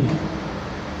you to read it.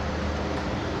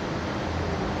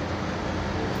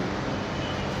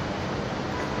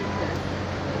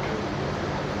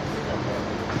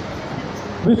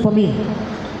 Read for me.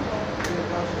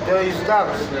 There is that.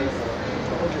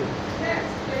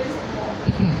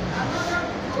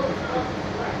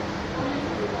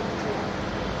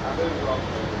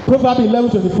 Proverbs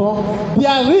 11:24.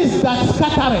 There is that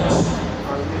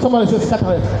scattereth. Somebody says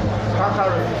scattereth.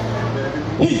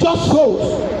 He just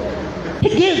shows. He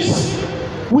gives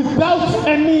without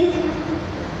any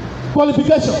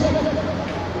qualification.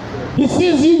 He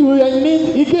sees you are in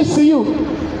need, he gives to you.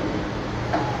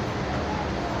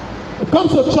 He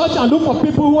comes to church and look for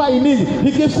people who are in need,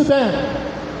 he gives to them.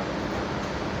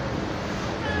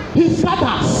 He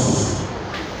scatters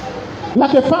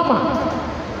like a farmer.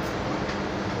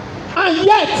 And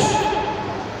yet,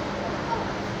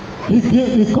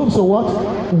 he comes to what?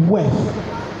 Wealth.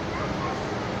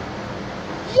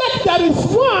 Yet there is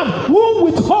one who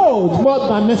withholds more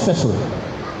than necessary.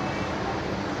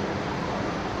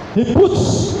 He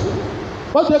puts,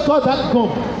 what they call that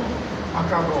gum?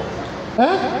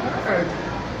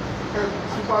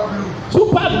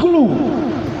 Super glue.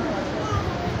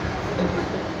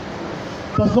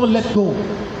 Does not let go.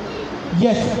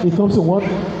 Yet it comes to what?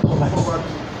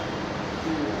 Poverty.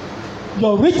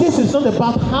 Your riches is not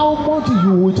about how much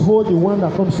you withhold the one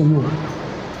that comes to you.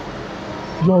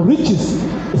 Your riches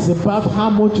is about how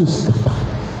much you scatter.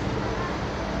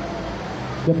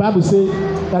 The Bible says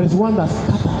there is one that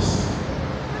scatters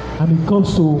and it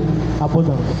comes to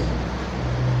abundance.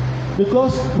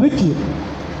 Because riches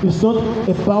is not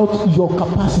about your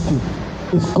capacity,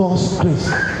 it's God's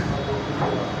grace.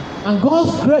 And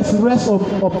God's grace rests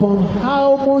upon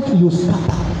how much you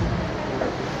scatter.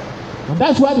 And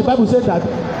that's why the Bible says that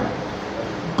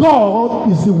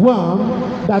God is the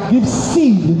one that gives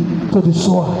seed to the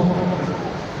sower.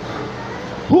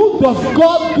 Who does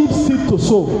God give seed to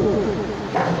sow?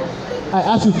 I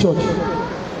ask you, church.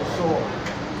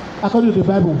 According to the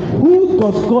Bible, who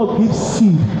does God give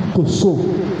seed to sow?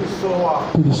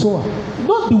 To the sower.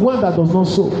 Not the one that does not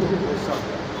sow.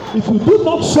 If you do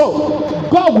not sow,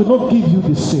 God will not give you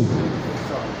the seed.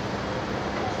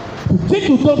 If you think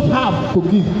you don't have to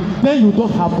give, then you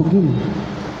don't have to give.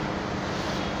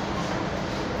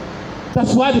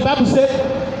 That's why the Bible said,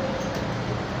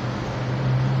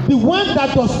 the one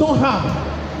that does not have,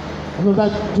 you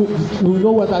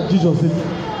know what that Jesus did.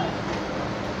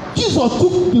 Jesus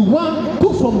took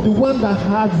from the one that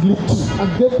had little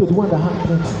and gave to the one that had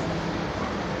plenty.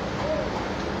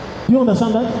 Do you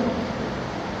understand that?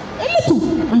 a little,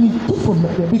 and he took from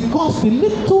there because the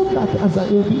little that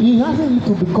he has a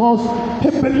little because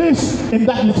he believes in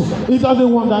that little. He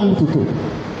doesn't want that little too.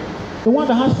 The one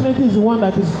that has plenty is the one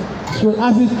that is,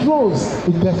 as it throws,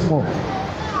 it gets more.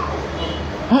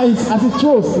 As it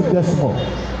throws, it gets more.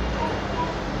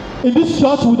 In this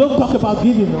church, we don't talk about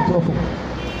giving and so forth.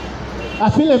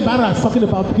 I feel embarrassed talking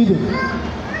about giving.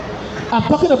 I'm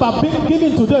talking about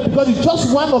giving today because it's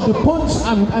just one of the points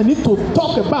I need to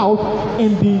talk about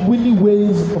in the winning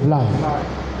ways of life.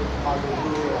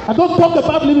 I don't talk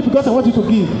about living because I want you to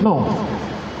give. No.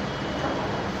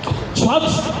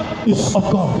 Church is of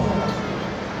God.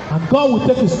 And God will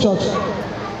take his church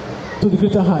to the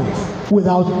greater heights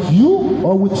without you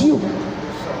or with you.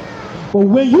 But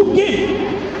when you give,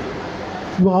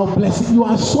 you are blessing. You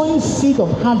are sowing seed of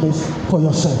harvest for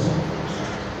yourself.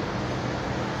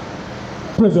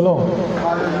 Praise the Lord.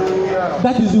 Hallelujah.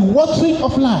 That is the watering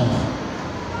of life.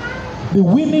 The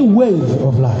winning ways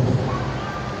of life.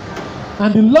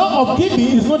 And the law of giving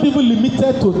is not even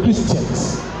limited to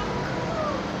Christians.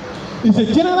 It's a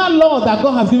general law that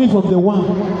God has given from the one.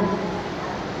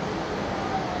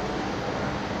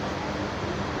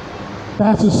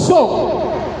 That has to sow,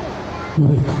 you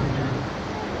reap.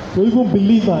 So even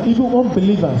believers, even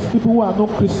unbelievers, people who are not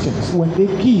Christians, when they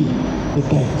give, they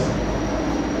get.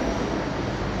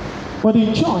 But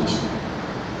in church,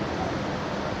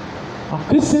 our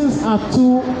Christians are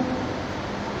too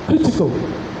critical.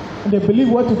 And they believe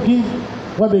what they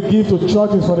give to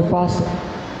church is for the pastor.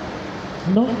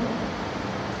 No.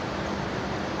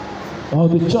 Or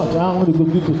the church, I want to go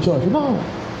give to church. No.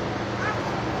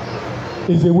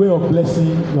 It's a way of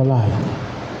blessing your life.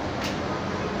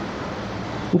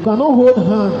 You cannot hold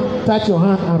hand, touch your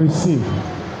hand and receive.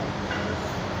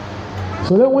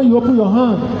 So then when you open your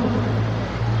hand,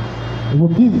 you will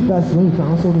give, that's when you can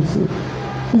also receive.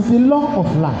 It's the law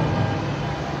of life.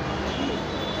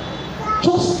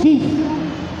 Just give.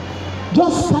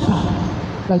 Just scatter,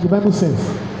 like the Bible says.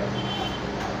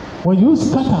 When you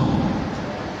scatter,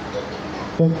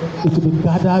 then it will be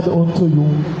gathered unto you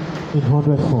in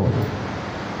 100-fold.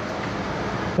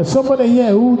 There's somebody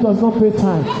here who does not pay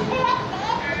tithe.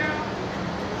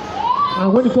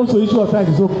 And when it comes to the issue of tithe,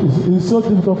 it's so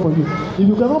difficult for you. If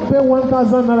you cannot pay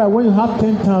 1,000 naira when you have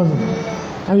 10,000,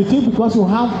 and you think because you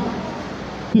have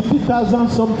 50,000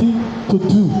 something to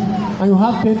do, and you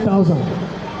have 10,000,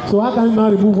 so how can you now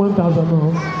remove 1,000?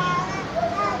 No.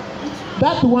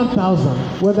 That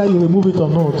 1,000, whether you remove it or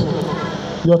not,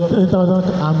 your 10,000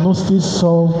 and not still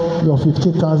solve your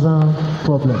 50,000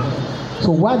 problem. So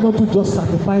why don't you just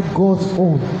sacrifice God's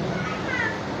own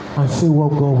and see what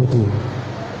God will do?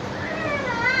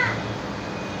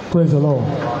 Praise the Lord.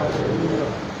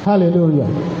 Hallelujah.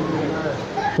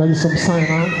 There is some sign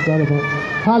now.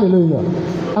 Hallelujah.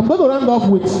 I'm going to round off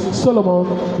with Solomon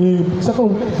in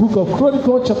second book of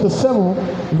Chronicles chapter 7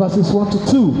 verses 1 to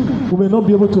 2. We may not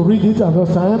be able to read it at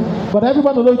that time, but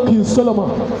everybody knows King Solomon.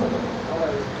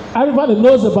 Everybody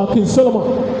knows about King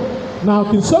Solomon. Now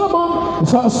King Solomon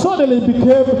suddenly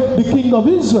became the king of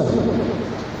Israel.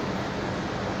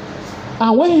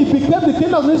 And when he became the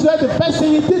king of Israel, the first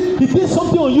thing he did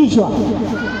something unusual.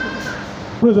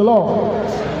 Praise the Lord.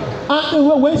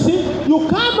 And when you see, you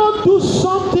cannot do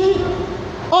something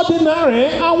ordinary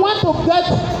and want to get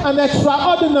an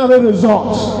extraordinary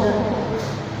result.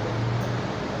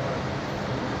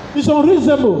 It's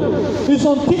unreasonable. It's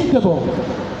unthinkable.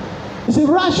 It's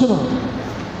irrational.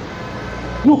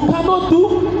 You cannot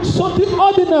do something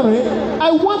ordinary.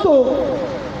 I want to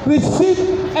receive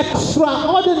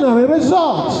extraordinary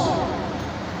results.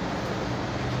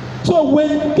 So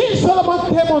when King Solomon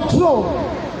came on throne,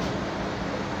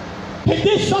 he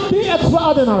did something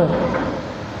extraordinary.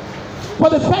 For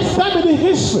the first time in the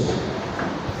history,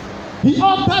 he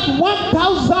offered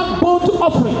 1,000 burnt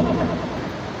offering.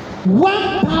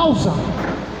 1,000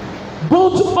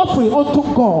 burnt offering unto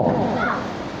God.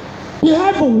 The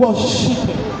heaven was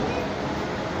shaking.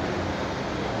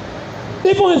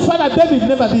 Even his father David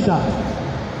never did that.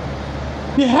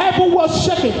 The heaven was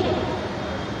shaking.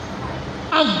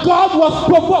 And God was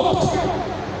provoked.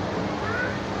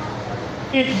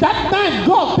 In that time,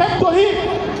 God came to him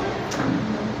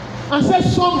and said,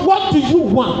 son, what do you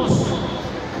want?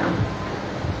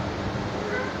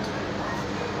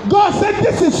 God said,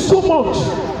 this is too much.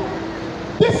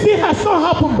 This thing has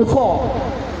not happened before.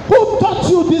 Who taught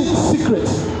you this secret?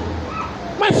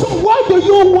 My son, why do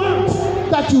you want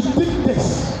that you did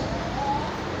this?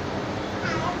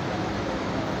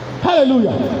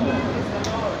 Hallelujah.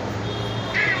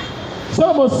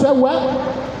 Solomon said, well,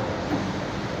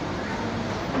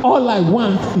 all I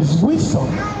want is wisdom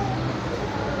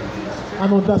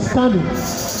and understanding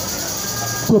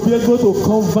to be able to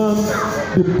govern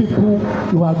the people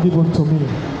you have given to me.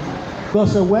 God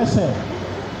said, well said.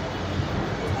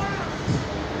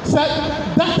 Said,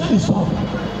 that is all.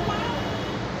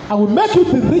 I will make you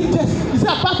the richest. He said,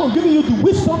 apart from giving you the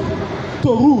wisdom to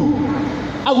rule,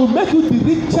 I will make you the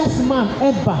richest man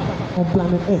ever on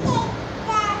planet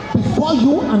Earth. Before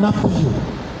you and after you.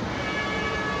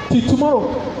 Till tomorrow,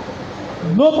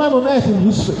 no man on earth in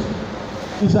history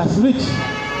is as rich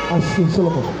as King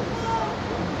Solomon.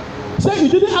 Say, you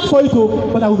didn't ask for it,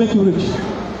 but I will make you rich.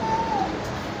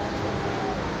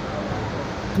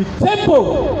 The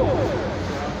temple.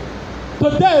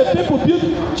 Today, people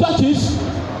build churches,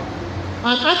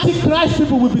 and antichrist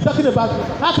people will be talking about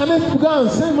how can they go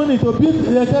and send money to build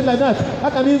a church like that? How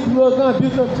can they go and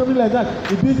build something like that?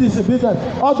 They build this, they build that.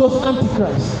 All those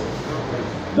antichrists.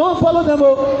 Don't follow them.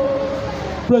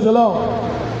 Praise the Lord.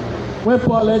 When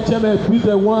Paul and Cheme built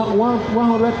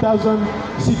 100,000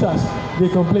 seaters, they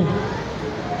complain.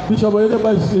 Bishop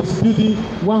Oyedeba is building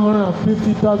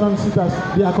 150,000 seaters.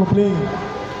 They are complaining.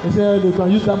 They say they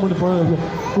can use that money for other.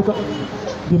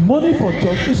 The money for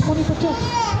church is money for church.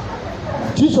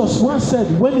 Jesus once said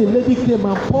when a lady came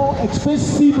and poured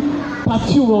expensive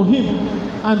perfume on him,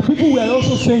 and people were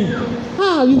also saying,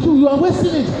 you are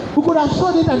wasting it. We could have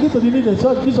sold it and give to the needy.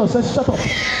 So Jesus said, shut up.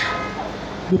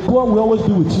 The poor will always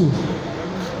be with you.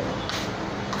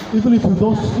 Even if you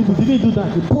didn't do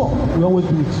that, the poor will always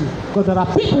be with you. Because there are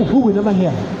people who will never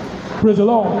hear. Praise the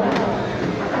Lord.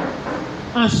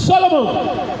 And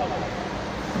Solomon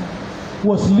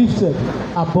was lifted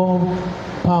above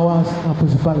powers and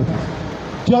principalities.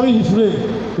 During his reign,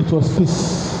 it was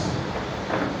peace.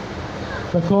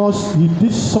 Because he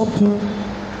did something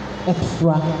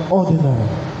extraordinary.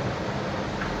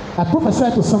 I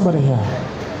prophesy to somebody here.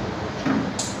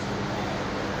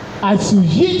 As you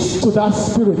yield to that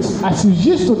spirit, as you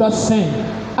yield to that sin,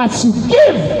 as you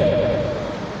give,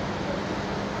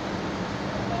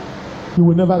 you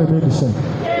will never remain the same.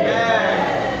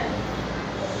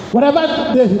 Whatever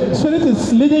the Spirit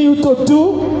is leading you to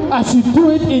do, as you do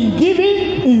it in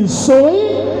giving, in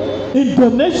sowing, in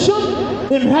donation,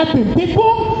 in helping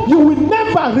people, you will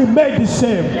never remain the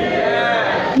same.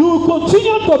 You will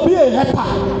continue to be a helper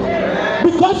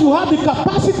because you have the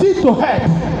capacity to help.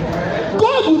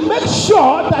 God will make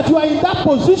sure that you are in that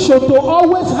position to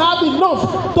always have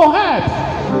enough to help.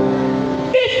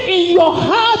 If in your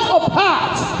heart of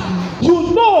hearts,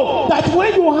 you know that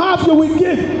when you have, you will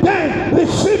give, then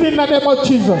receive in the name of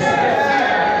Jesus.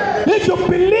 If you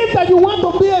believe that you want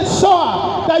to be a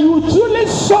sower, that you truly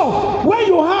sow, when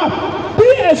you have,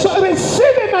 be a sower,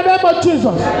 receive in the name of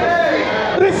Jesus.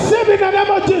 Receive in the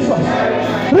name of Jesus.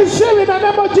 Receive in the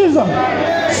name of Jesus.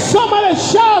 Somebody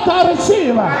shout, I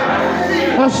receive.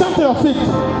 And stand to your feet.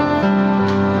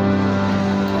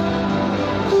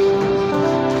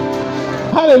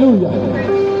 Hallelujah.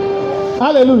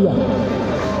 Hallelujah.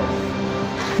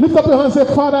 Lift up your hands and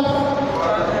say, Father,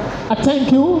 I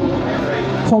thank you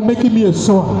for making me a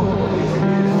sower.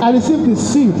 I receive the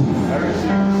seed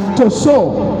to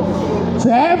sow. So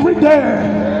every day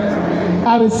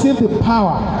I receive the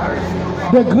power,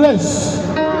 the grace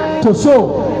to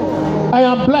sow. I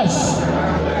am blessed.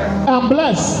 I am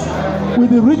blessed with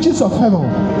the riches of heaven.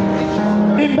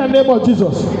 In the name of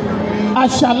Jesus, I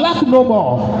shall lack no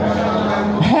more.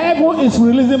 Heaven is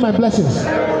releasing my blessings.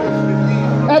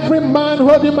 Every man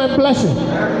holding my blessing,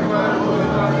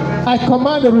 I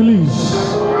command the release.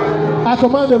 I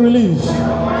command the release.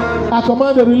 I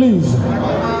command the release.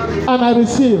 And I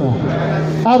receive.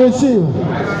 I receive.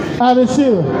 I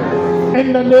receive.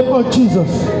 In the name of Jesus.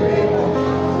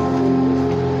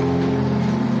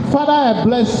 Father, I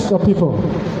bless your people.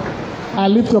 I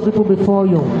lift your people before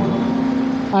you.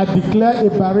 I declare a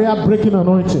barrier breaking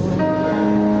anointing.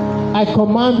 I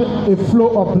command a flow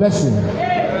of blessing.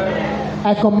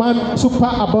 I command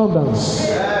super abundance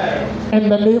in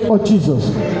the name of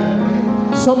Jesus.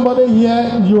 Somebody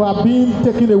here, you are being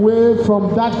taken away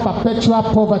from that perpetual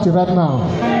poverty right now.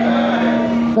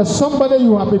 There's somebody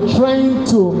you have been trying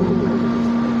to,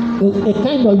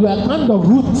 you are kind of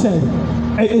rooted.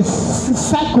 It's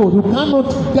cycle. You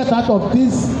cannot get out of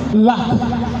this lack.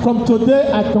 From today,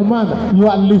 I command, you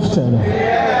are lifted.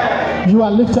 You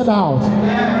are lifted out.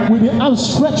 With the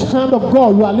outstretched hand of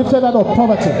God, you are lifted out of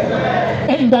poverty.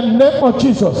 In the name of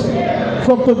Jesus.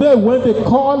 From today, when they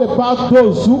call about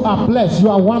those who are blessed, you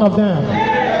are one of them.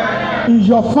 In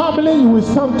your family, you will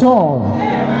stand tall.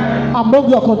 Among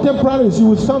your contemporaries, you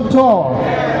will stand tall.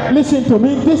 Listen to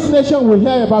me. This nation will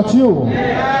hear about you.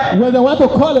 When they want to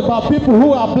call about people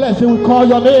who are blessed, they will call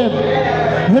your name.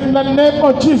 In the name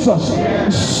of Jesus,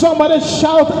 Somebody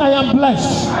shout, I am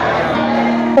blessed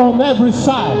on every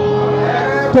side.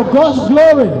 To God's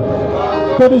glory,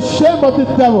 to the shame of the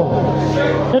devil.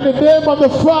 In the name of the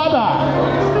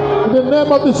Father, in the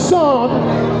name of the Son,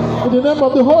 in the name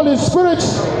of the Holy Spirit,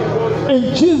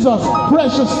 in Jesus'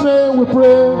 precious name we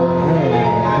pray.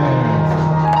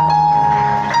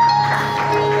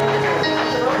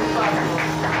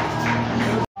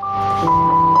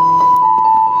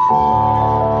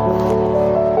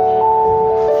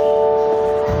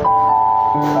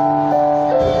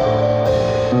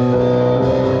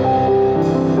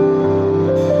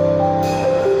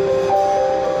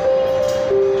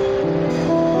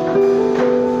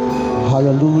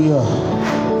 Hallelujah.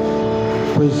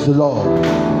 Praise the Lord.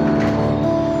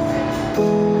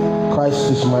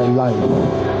 Christ is my life.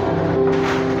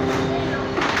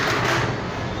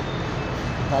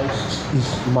 Christ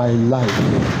is my life.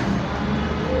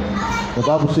 The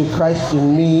Bible says Christ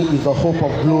in me is the hope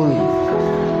of glory.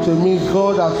 So it means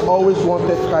God has always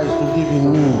wanted Christ to live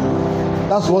in me.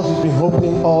 That's what he's been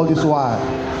hoping all this while.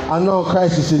 And now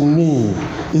Christ is in me.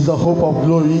 Is the hope of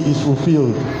glory is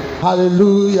fulfilled.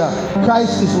 Hallelujah.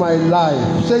 Christ is my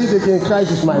life. Say it again.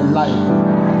 Christ is my life.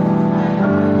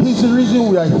 He's the reason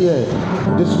we are here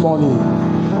this morning.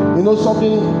 You know,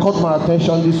 something caught my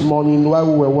attention this morning while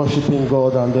we were worshiping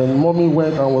God, and then mommy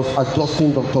went and was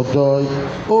adjusting Dr. Joy.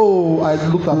 Oh, I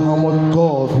looked at how much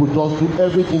God would just do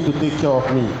everything to take care of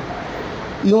me.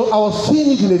 You know, I was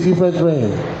seeing it in a different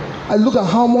realm. I look at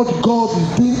how much God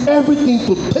is doing everything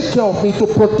to take care of me, to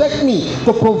protect me,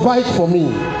 to provide for me.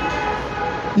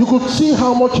 You could see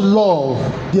how much love,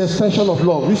 the extension of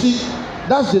love. You see,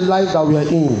 that's the life that we are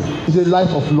in. It's a life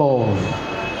of love.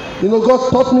 You know, God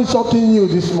taught me something new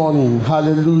this morning.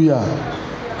 Hallelujah.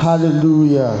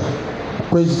 Hallelujah.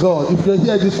 Praise God. If you're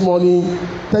here this morning,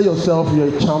 tell yourself you're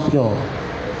a champion.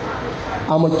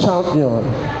 I'm a champion.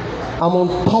 I'm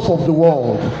on top of the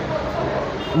world.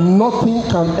 Nothing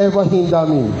can ever hinder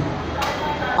me.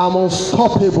 I'm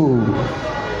unstoppable.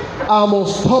 I'm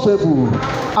unstoppable.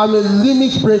 I'm a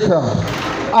limit breaker.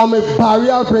 I'm a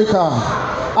barrier breaker.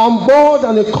 I'm more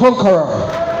than a conqueror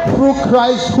through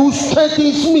Christ who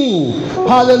strengthens me.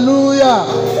 Hallelujah.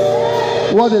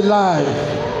 What a life.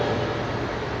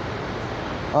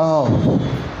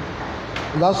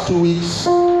 Last 2 weeks,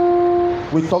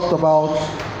 we talked about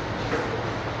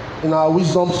in our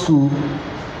wisdom school,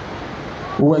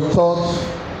 we were taught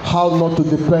how not to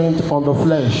depend on the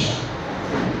flesh.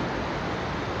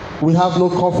 We have no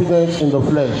confidence in the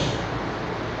flesh.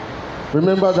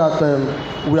 Remember that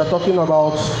we are talking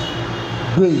about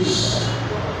grace.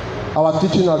 Our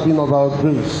teaching has been about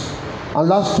grace. And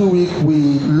last 2 weeks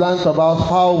we learned about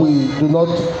how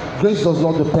grace does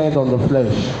not depend on the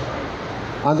flesh.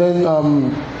 And then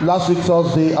last week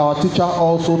Thursday, our teacher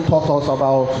also taught us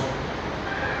about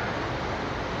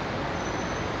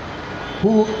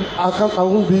I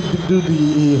won't do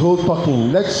the whole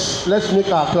talking. Let's make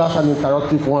our class an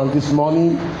interactive one this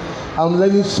morning. I'm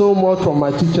learning so much from my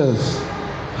teachers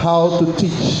how to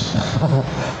teach.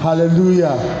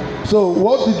 Hallelujah. So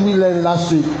what did we learn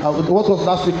last week? What was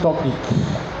last week's topic?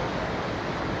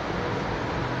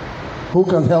 Who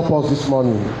can help us this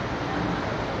morning?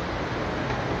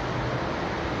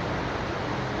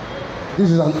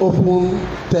 This is an open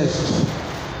test.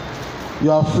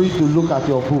 You are free to look at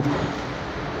your book.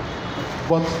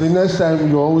 But the next time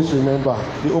you always remember,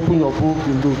 you open your book,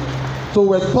 you look. So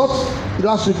we're taught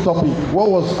last week's topic. What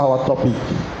was our topic?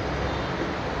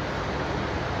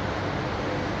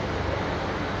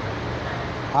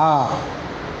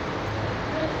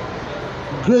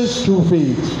 Grace through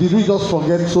faith. Did we just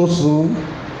forget so soon?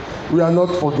 We are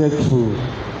not forgetful.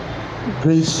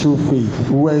 Grace through faith.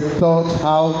 We were taught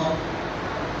how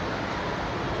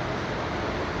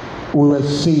we were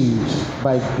saved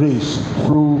by grace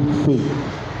through faith.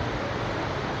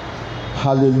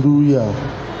 Hallelujah.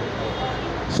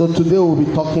 So today we'll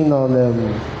be talking on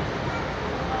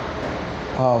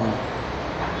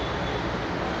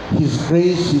His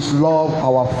grace, His love,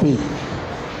 our faith.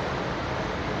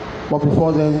 But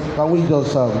before then, can we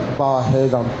just bow our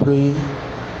head and pray?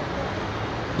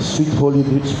 Sweet Holy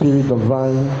Spirit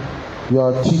divine, you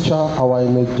are our teacher, our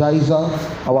energizer,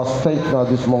 our strengthener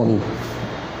this morning.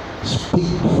 Speak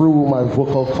through my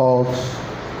vocal cords.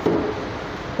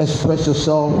 Express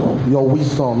yourself, your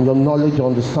wisdom, your knowledge, your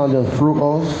understanding through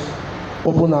us.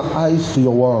 Open our eyes to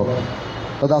your word,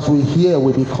 that as we hear,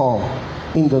 we become.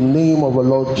 In the name of the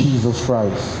Lord Jesus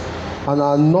Christ. And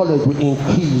our knowledge will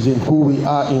increase in who we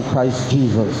are in Christ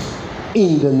Jesus.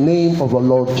 In the name of the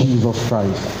Lord Jesus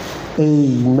Christ.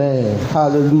 Amen.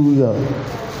 Hallelujah.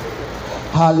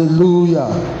 Hallelujah.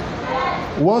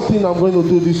 One thing I'm going to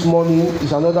do this morning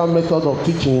is another method of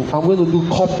teaching. I'm going to do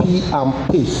copy and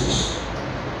paste.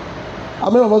 How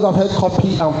many of us have heard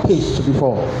copy and paste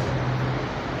before?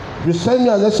 If you send me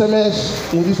an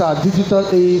SMS in this digital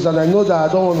age, and I know that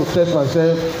I don't want to stress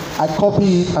myself, I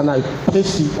copy it and I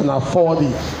paste it and I forward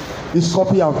it. It's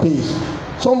copy and paste.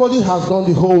 Somebody has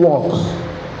done the whole work.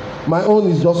 My own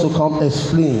is just to come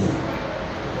explain.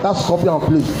 That's copy and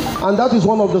paste. And that is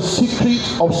one of the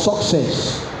secrets of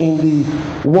success in the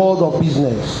world of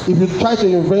business. If you try to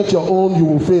invent your own, you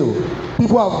will fail.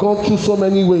 People have gone through so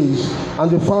many ways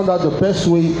and they found out the best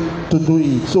way to do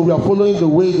it. So we are following the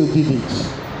way they did it,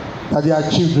 that they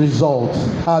achieved results.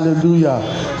 Hallelujah.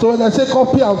 So when I say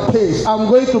copy and paste, I'm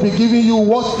going to be giving you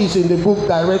what is in the book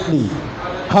directly.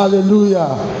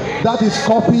 Hallelujah. That is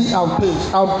copy and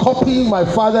paste. I'm copying my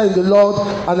Father in the Lord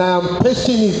and I am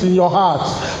pasting it in your heart.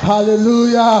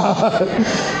 Hallelujah.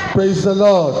 Praise the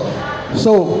Lord.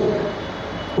 So,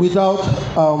 without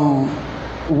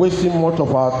wasting much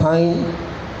of our time,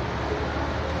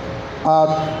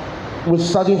 we're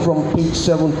starting from page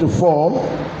 74.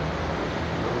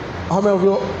 How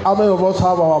many of us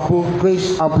have our book,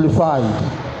 Grace Amplified?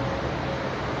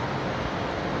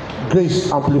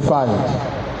 Grace Amplified.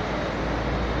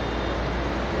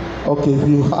 Okay, if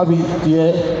you have it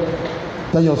here,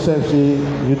 tell yourself, say,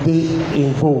 you did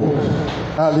in vogue.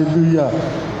 Hallelujah.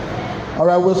 All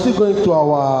right, we're still going to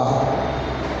our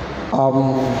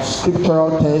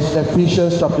scriptural text,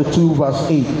 Ephesians chapter 2, verse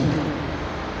 8.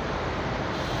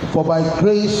 For by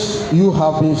grace you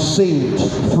have been saved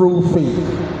through faith,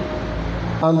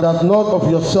 and that not of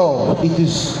yourself, it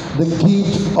is the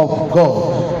gift of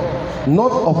God,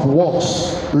 not of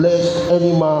works, lest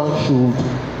any man should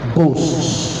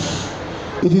boast.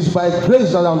 It is by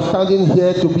grace that I'm standing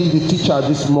here to be the teacher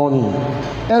this morning.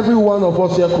 Every one of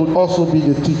us here could also be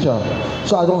the teacher,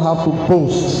 so I don't have to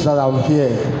boast that I'm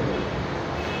here.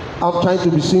 I'm trying to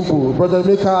be simple. Brother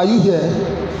Maker, are you here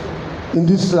in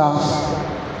this class?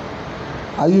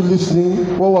 Are you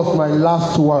listening? What was my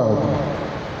last word?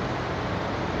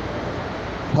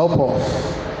 Help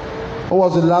us. What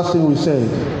was the last thing we said?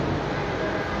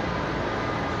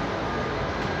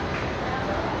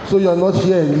 So you're not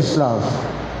here in this class.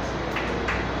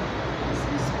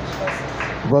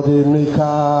 Brother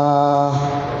Maker,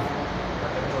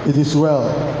 it is well.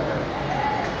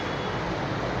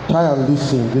 Try and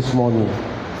listen this morning.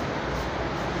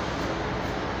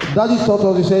 Daddy taught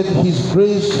us, he said, His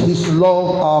grace, His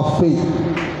love, our faith.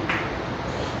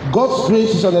 God's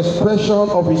grace is an expression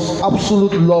of His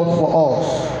absolute love for us.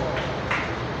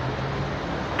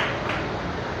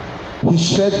 He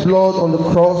shed blood on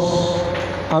the cross,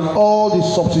 and all the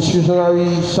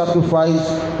substitutionary sacrifice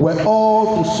were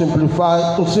all to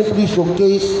simply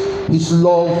showcase His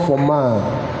love for man.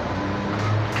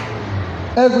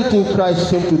 Everything Christ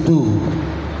came to do,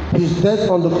 His death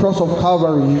on the cross of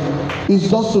Calvary, is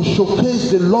just to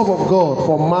showcase the love of God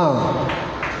for man.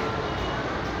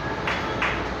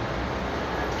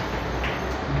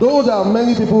 Though there are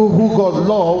many people who God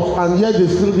loves, and yet they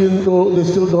still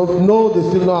don't know, they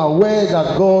still not aware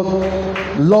that God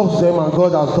loves them and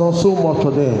God has done so much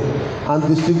for them, and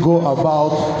they still go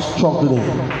about struggling.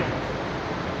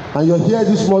 And you're here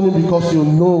this morning because you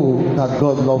know that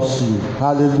God loves you.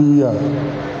 Hallelujah.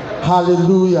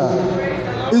 Hallelujah.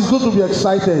 It's good to be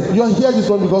excited. You're here this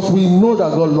morning because we know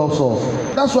that God loves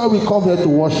us. That's why we come here to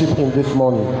worship Him this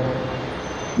morning.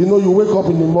 You know, you wake up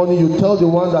in the morning, you tell the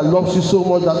one that loves you so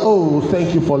much that, oh,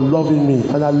 thank you for loving me,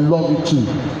 and I love you too.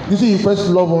 You see, He first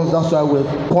loved us, that's why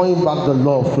we're pouring back the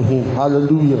love to Him.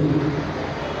 Hallelujah.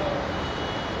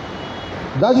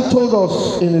 Daddy told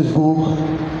us in his book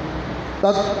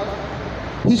that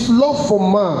His love for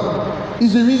man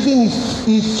is the reason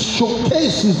He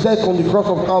showcased His death on the cross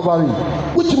of Calvary.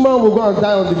 Which man will go and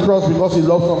die on the cross because he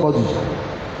loves somebody?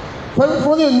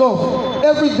 Funny enough,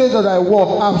 every day that I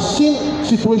walk, I've seen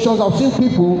situations, I've seen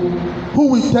people who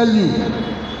will tell you,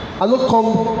 I don't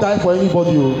come die for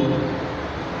anybody.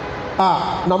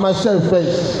 Now myself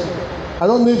first. I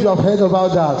don't know if you have heard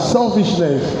about that.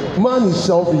 Selfishness. Man is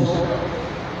selfish,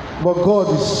 but God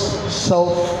is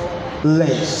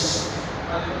selfless.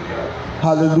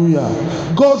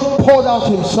 Hallelujah. God poured out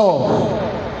Himself.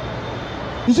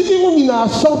 You see, even in our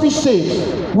selfish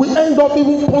state, we end up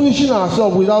even punishing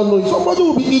ourselves without knowing. Somebody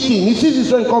will be eating, he sees his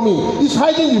friend coming, he's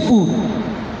hiding the food.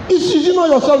 Is it not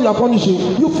yourself you are punishing?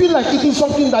 You feel like eating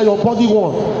something that your body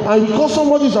wants, and because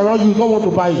somebody is around you don't want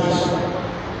to buy it.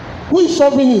 Who is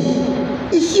solving it?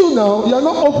 It's you now. You are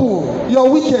not open. You are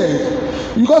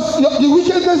wicked. Because the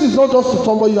wickedness is not just to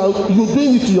somebody, you're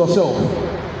doing it to yourself.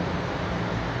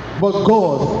 But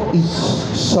God is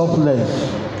selfless.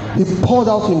 He poured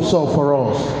out himself for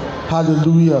us.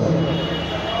 Hallelujah.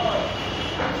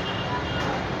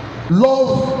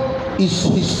 Love is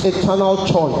his eternal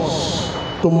choice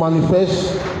to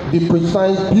manifest the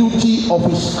precise beauty of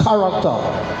his character.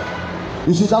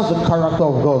 You see, that's the character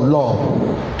of God, love.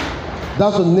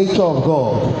 That's the nature of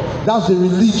God. That's the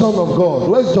religion of God.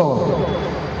 Where's John?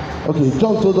 Okay,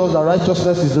 John told us that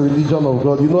righteousness is the religion of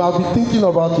God. You know, I've been thinking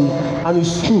about it, and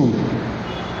it's true.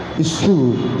 It's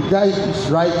true. The guy is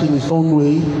right in his own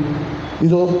way. You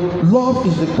know, love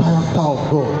is the character of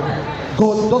God.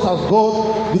 God, just as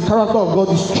God, the character of God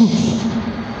is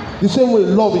truth. The same way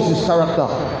love is his character.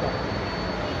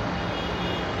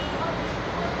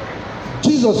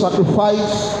 Jesus'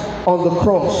 sacrifice on the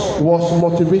cross was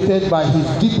motivated by his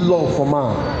deep love for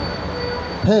man.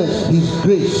 Hence, his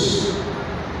grace,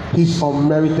 his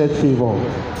unmerited favor.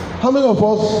 How many of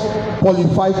us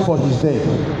qualified for his death?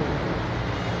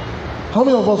 How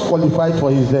many of us qualified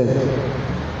for his death?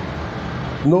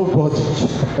 Nobody.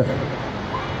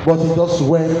 But he just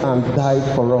went and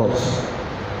died for us.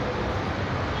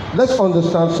 Let's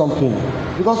understand something,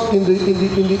 because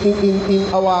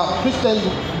in our Christian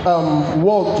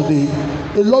world today,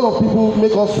 a lot of people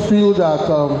make us feel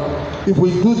that if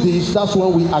we do this, that's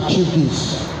when we achieve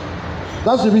this.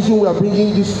 That's the reason we are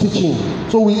bringing this teaching,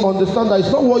 so we understand that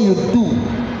it's not what you do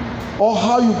or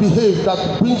how you behave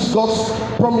that brings God's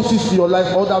promises to your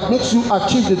life or that makes you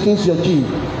achieve the things you achieve.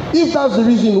 If that's the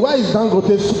reason, why is Dangote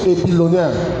a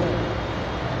billionaire?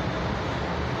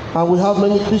 And we have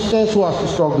many Christians who are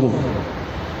struggling.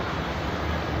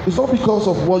 It's not because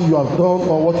of what you have done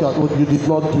or what you did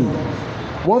not do.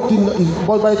 One thing is,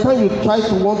 but by the time you try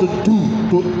to want to do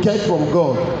to get from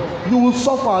God, you will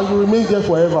suffer and you remain there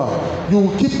forever. You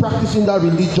will keep practicing that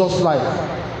religious life.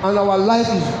 And our life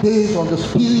is based on the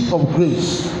spirit of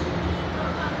grace.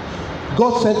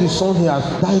 God sent his son, he has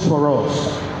died for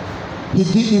us. He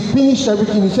finished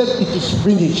everything. He said it is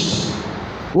finished.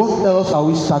 What else are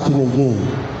we starting again?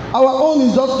 Our own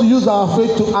is just to use our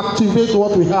faith to activate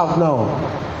what we have now.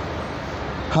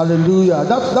 Hallelujah.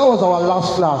 That was our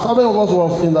last class. How many of us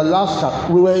was in the last class?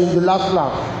 We were in the last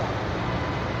class.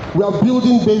 We are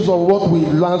building based on what we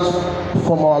learned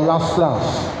from our last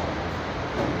class.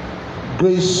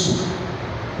 Grace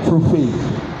through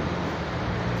faith.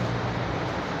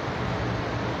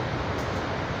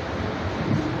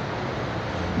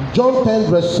 John 10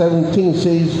 verse 17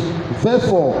 says,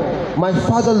 "Therefore my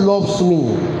Father loves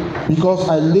me, because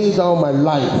I lay down my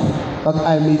life, that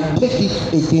I may take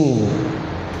it again."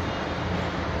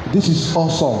 This is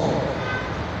awesome.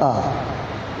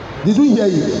 Did we hear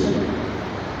it?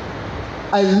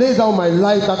 I lay down my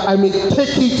life that I may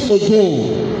take it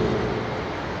again.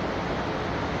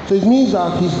 So it means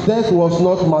that his death was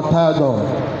not martyrdom.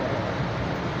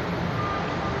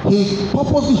 He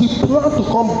purposely, he planned to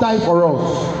come die for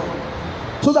us,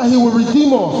 so that he will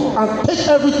redeem us and take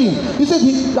everything. He said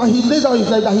that he laid down his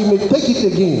life that he may take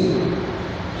it again.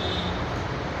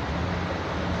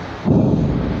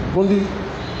 Only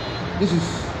this is,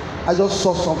 I just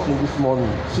saw something this morning,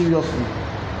 seriously.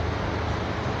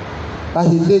 That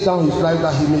he laid down his life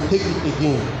that he may take it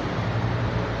again.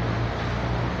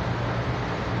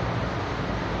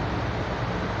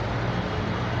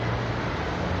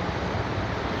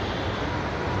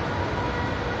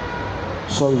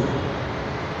 Sorry.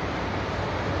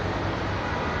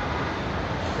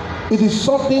 It is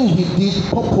something he did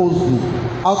purposely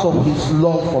out of his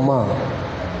love for man.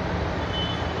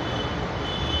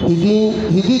 He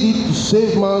did it to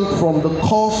save man from the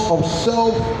curse of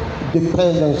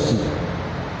self-dependency,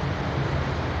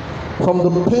 from the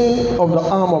pain of the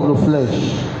arm of the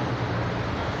flesh,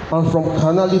 and from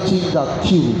carnality that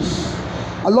kills.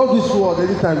 I love this word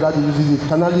anytime that he uses it,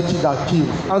 carnality that kills.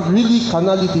 And really,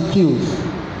 carnality kills.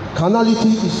 Carnality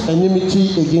is enmity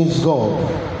against God.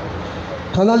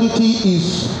 Carnality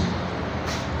is,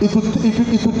 it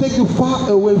will take you far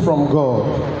away from God.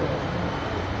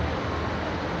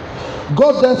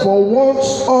 God therefore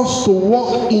wants us to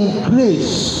walk in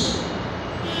grace,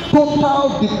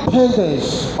 total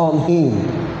dependence on him.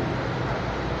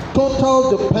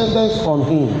 Total dependence on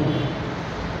him.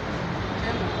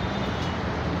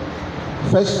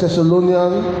 1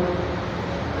 Thessalonians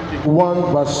 1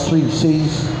 verse 3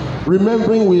 says,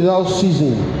 "Remembering without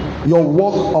ceasing your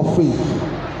walk of faith."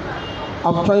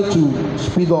 I'm trying to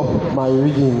speed up my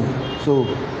reading. So,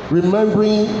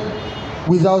 remembering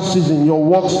without ceasing your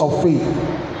works of faith,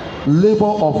 labor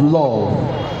of love,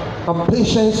 and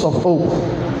patience of hope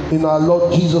in our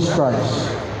Lord Jesus Christ,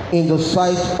 in the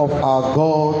sight of our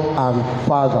God and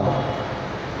Father.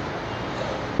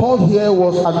 Paul here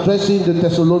was addressing the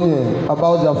Thessalonians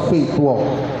about their faith walk.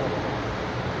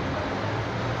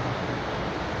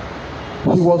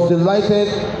 He was delighted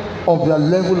of their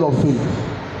level of faith.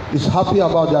 He's happy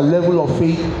about their level of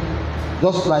faith,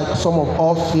 just like some of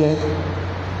us here.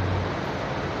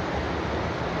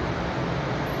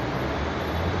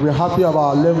 We're happy about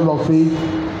our level of faith,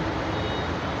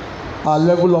 our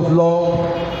level of love,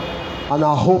 and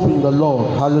our hope in the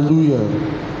Lord. Hallelujah.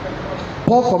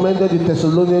 Paul commended the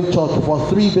Thessalonian church for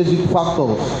three basic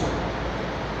factors.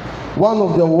 One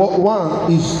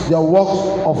is their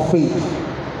works of faith.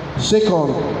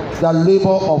 Second, their labor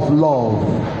of love.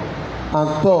 And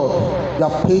third, their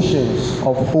patience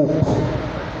of hope.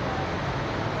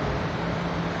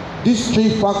 These three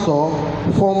factors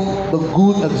form the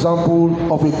good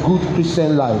example of a good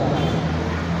Christian life.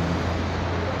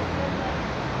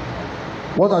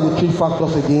 What are the three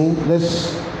factors again?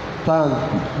 Let's try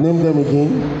and name them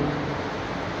again.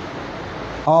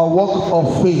 Our work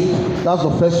of faith, that's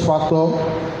the first factor.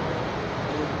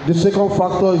 The second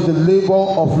factor is the labor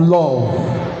of love.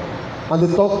 And the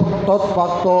third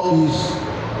factor is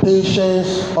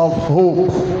patience of hope.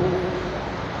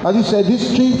 As he said,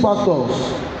 these three factors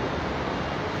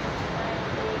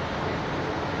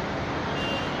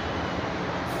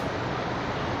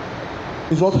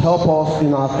is what helps us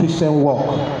in our Christian walk.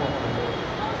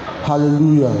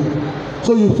 Hallelujah.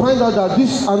 So you find out that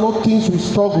these are not things we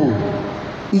struggle.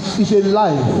 It's a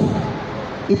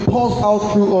life. It pours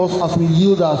out through us as we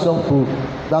yield ourselves to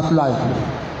that life.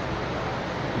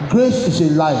 Grace is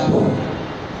a life.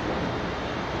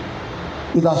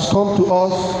 It has come to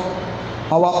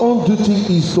us. Our own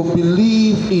duty is to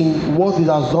believe in what it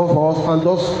has done for us and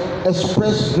just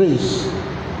express grace.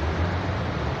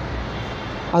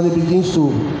 And it begins to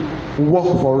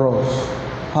work for us.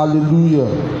 Hallelujah.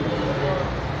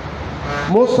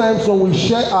 Most times when we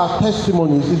share our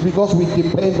testimonies, it's because we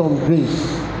depend on grace.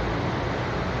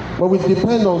 When we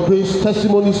depend on grace,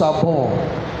 testimonies are born.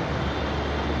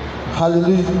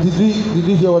 Hallelujah. Did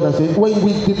you hear what I said? When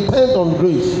we depend on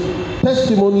grace,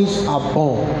 testimonies are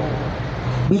born.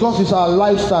 Because it's our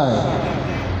lifestyle.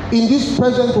 In this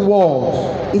present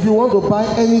world, if you want to buy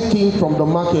anything from the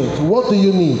market, what do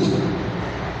you need?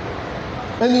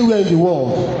 Anywhere in the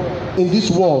world, in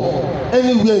this world,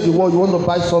 anywhere in the world, you want to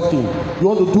buy something, you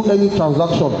want to do any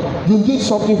transaction, you need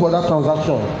something for that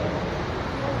transaction.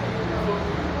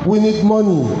 We need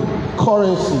money,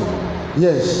 currency.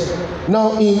 Yes.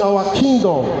 Now in our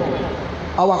kingdom,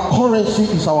 our currency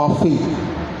is our faith.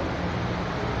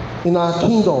 In our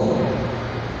kingdom,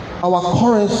 our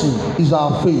currency is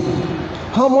our faith.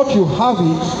 How much you have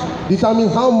it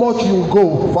determines how much you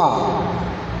go far.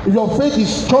 If your faith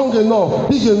is strong enough,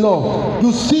 big enough,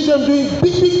 you see them doing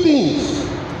big things.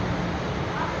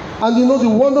 And you know the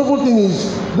wonderful thing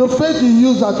is, the faith you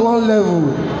use at one level,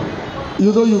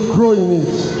 you know you grow in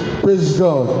it. Praise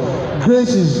God.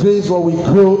 Grace is grace when we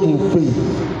grow in faith.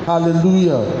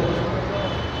 Hallelujah.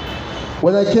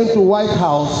 When I came to White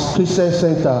House Christian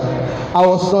Center, I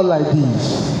was not like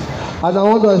this. And I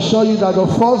want to assure you that the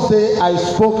first day I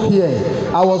spoke here,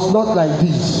 I was not like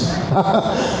this.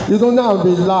 You don't know I'm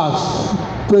the last.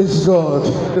 Praise God.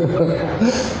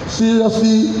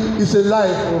 Seriously, it's a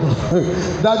life.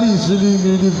 Daddy is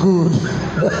really good.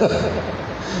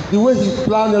 The way he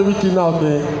planned everything out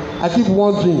there, I keep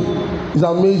wondering, it's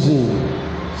amazing.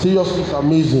 Seriously, it's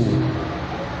amazing.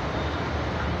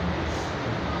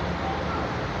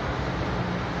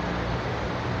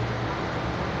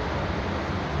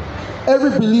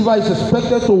 Every believer is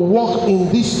expected to walk in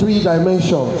these three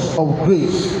dimensions of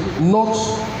grace, not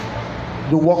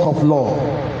the work of law.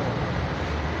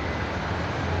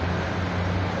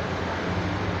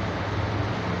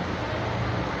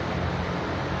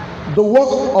 The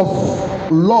work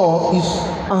of law is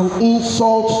an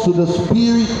insult to the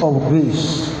spirit of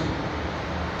grace.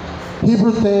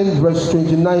 Hebrews 10 verse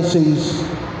 29 says,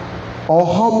 "Or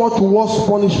how much worse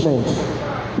punishment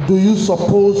do you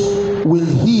suppose will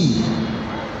he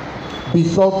be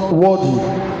thought worthy,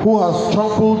 who has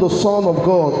trampled the Son of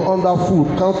God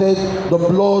underfoot, counted the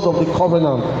blood of the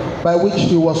covenant by which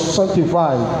he was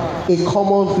sanctified a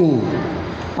common thing,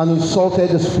 and insulted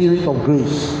the Spirit of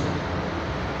grace?"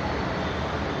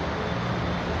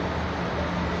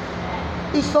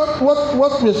 It's not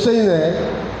what we're saying there.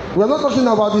 We're not talking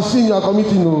about the sin you are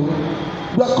committing. No.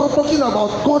 We are talking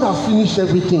about God has finished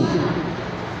everything.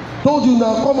 Told you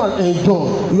now, come and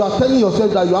enjoy. You are telling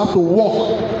yourself that you have to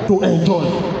work to enjoy.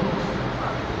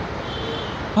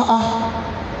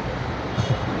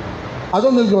 I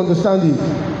don't know if you understand it.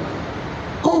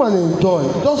 Come and enjoy.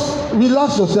 Just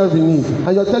relax yourself in it.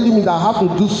 And you're telling me that I have to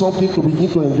do something to begin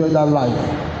to enjoy that life.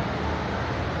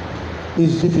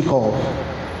 It's difficult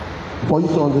for you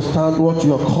to understand what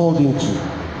you are called into.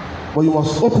 But you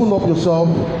must open up yourself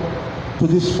to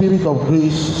the Spirit of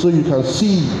grace so you can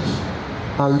see it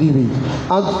and live it.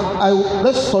 And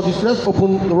let's study. Let's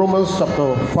open Romans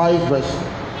chapter 5 verse.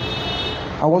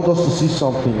 I want us to see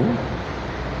something.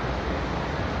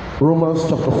 Romans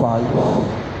chapter 5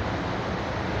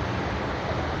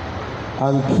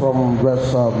 and from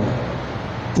verse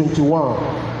 21.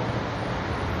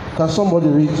 Can somebody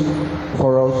read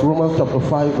for us Romans chapter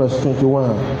 5 verse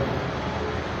 21?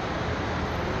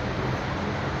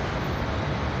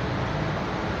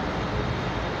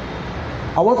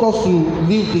 I want us to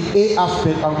leave the A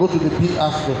aspect and go to the B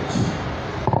aspect.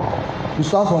 We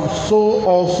start from so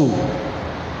also.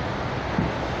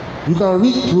 You can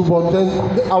read through, but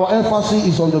then our emphasis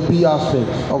is on the B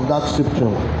aspect of that scripture.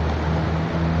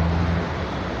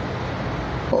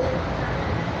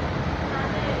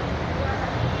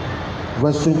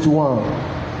 Verse 21.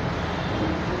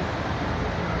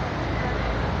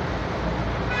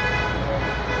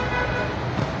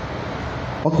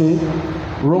 Okay,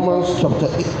 Romans chapter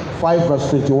 5 verse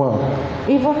 21.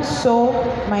 Even so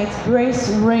might grace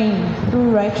reign through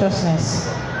righteousness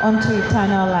unto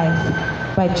eternal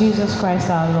life by Jesus Christ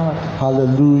our Lord.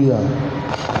 Hallelujah.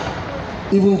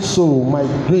 Even so might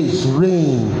grace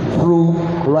reign through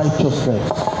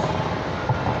righteousness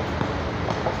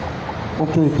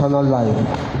unto eternal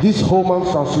life. This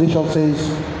Holman translation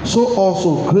says, so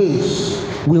also grace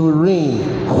will reign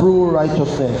through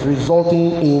righteousness,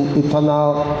 resulting in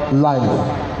eternal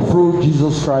life through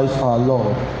Jesus Christ our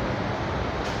Lord.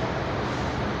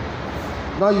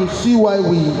 Now you see why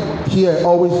we here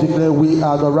always declare we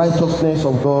are the righteousness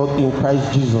of God in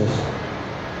Christ Jesus.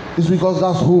 It's because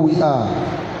that's who we are.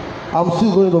 I'm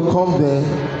still going to come there.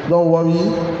 Don't worry.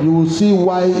 You will see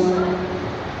why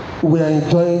we are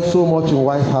enjoying so much in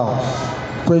White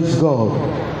House. Praise God.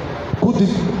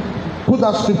 Put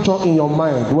that scripture in your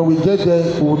mind. When we get there,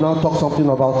 we will now talk something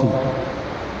about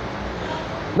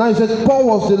it. Now he said, Paul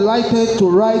was delighted to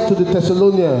write to the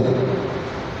Thessalonians,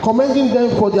 commending them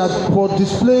for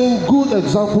displaying good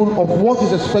example of what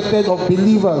is expected of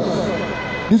believers.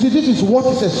 You see, this is what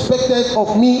is expected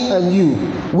of me and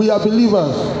you. We are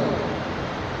believers.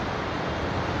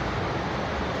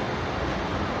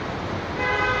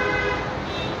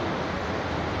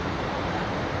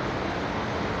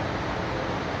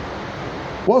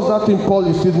 What's that thing Paul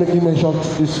is still making mention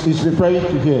is referring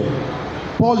to here?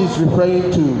 Paul is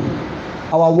referring to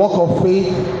our work of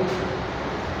faith,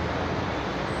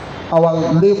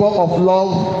 our labor of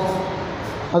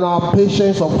love, and our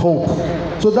patience of hope.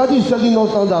 So that is telling us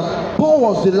now that Paul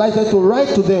was delighted to write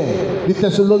to them, the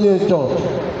Thessalonian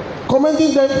church,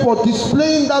 commending them for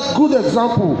displaying that good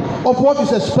example of what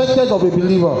is expected of a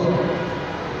believer.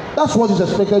 That's what is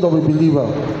expected of a believer.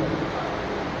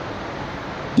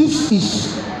 This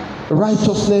is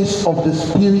righteousness of the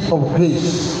Spirit of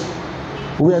grace.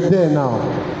 We are there now.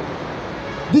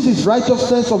 This is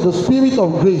righteousness of the Spirit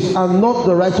of grace and not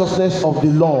the righteousness of the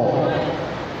law.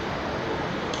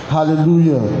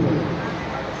 Hallelujah.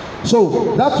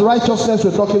 So that righteousness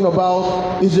we're talking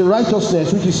about is the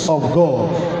righteousness which is of God.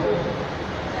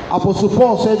 Apostle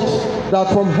Paul said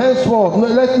that from henceforth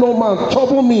let no man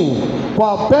trouble me, for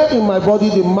I bear in my body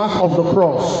the mark of the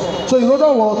cross. So in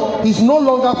other words, he's no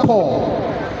longer Paul.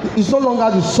 He's no longer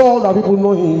the Saul that people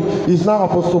know him. He's now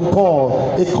Apostle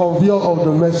Paul, a conveyor of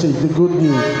the message, the good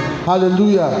news.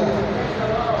 Hallelujah.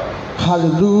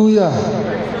 Hallelujah.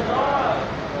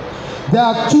 There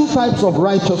are two types of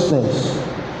righteousness.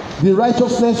 The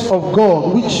righteousness of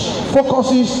God, which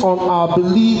focuses on our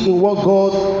belief in what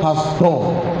God has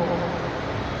done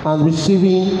and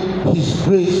receiving His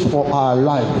grace for our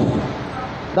life.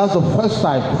 That's the first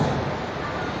type.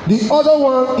 The other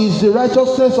one is the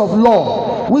righteousness of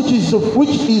law, which is the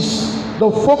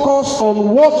focus on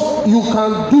what you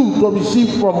can do to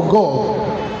receive from God.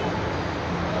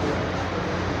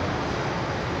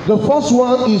 The first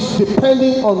one is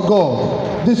depending on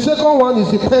God. The second one is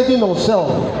depending on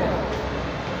self.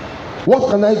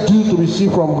 What can I do to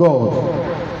receive from God?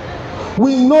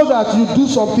 We know that you do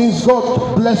some things,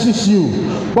 God blesses you,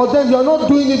 but then you're not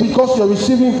doing it because you're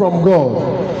receiving from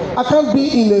God. I can't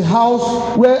be in a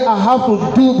house where I have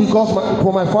to do because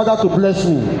for my father to bless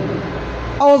me.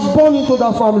 I was born into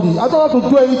that family. I don't have to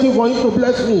do anything for him to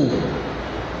bless me.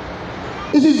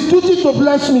 It's his duty to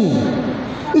bless me.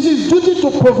 It's his duty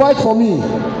to provide for me.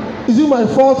 Is it my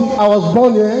fault I was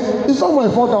born here? It's not my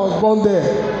fault I was born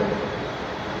there.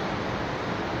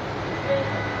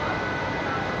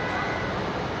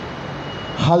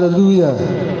 Hallelujah.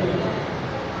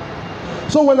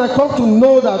 So when I come to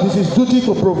know that it's his duty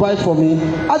to provide for me,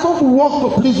 I don't work to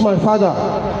please my father.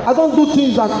 I don't do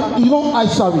things that, eye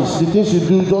service, the things you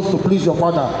do just to please your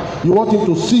father. You want him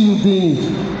to see you doing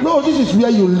it. No, this is where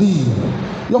you live.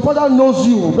 Your father knows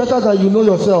you better than you know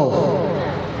yourself.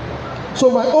 So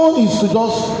my own is to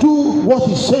just do what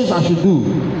he says I should do.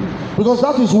 Because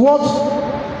that is what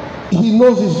he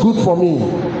knows is good for me.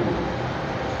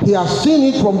 He has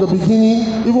seen it from the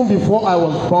beginning, even before I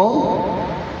was born.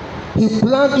 He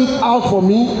planned it out for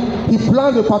me. He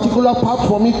planned a particular path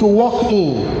for me to walk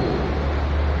in.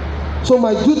 So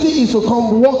my duty is to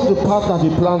come walk the path that he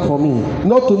planned for me.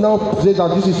 Not to now say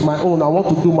that this is my own. I want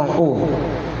to do my own.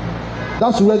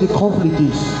 That's where the conflict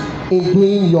is, in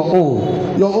doing your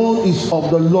own. Your own is of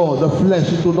the law, the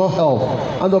flesh. It will not help.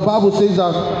 And the Bible says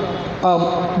that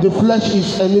the flesh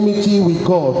is enmity with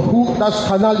God. That's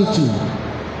carnality.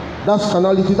 That's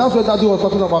carnality. That's what Daddy was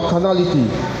talking about, carnality.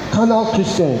 Carnal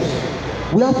Christians.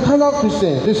 We have carnal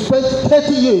Christians. They spent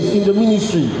 30 years in the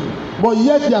ministry, but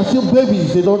yet they are still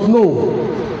babies. They don't know.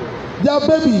 They are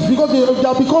babies because they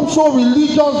have become so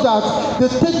religious that they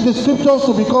take the scriptures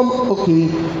to become okay,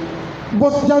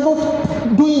 but they are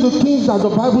not doing the things that the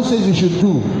Bible says you should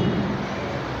do.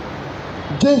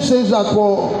 James says that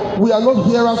we are not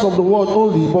hearers of the word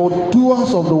only, but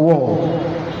doers of the word.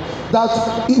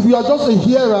 That if you are just a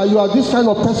hearer, you are this kind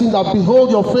of person that behold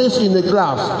your face in the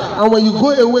glass, and when you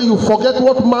go away, you forget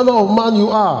what manner of man you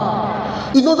are.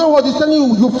 In other words, it's telling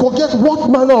you, you forget what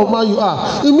manner of man you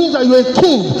are. It means that you're a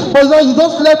king, but now you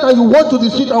just left and you went to the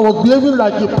street and was behaving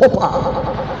like a pauper.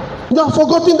 You have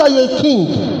forgotten that you're a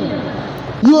king.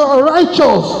 You are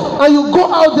righteous, and you go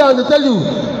out there and they tell you,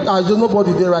 there's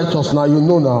nobody there righteous now, you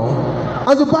know now.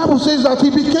 And the Bible says that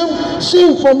he became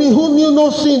sin for me who knew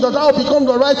no sin, that I will become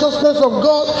the righteousness of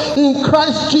God in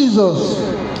Christ Jesus.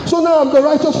 So now I'm the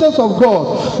righteousness of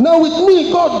God. Now with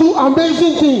me, God do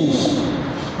amazing things.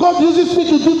 God uses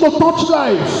me to touch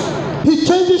lives. He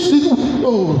changes it.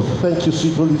 Oh, thank you,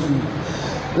 sweet Holy Spirit.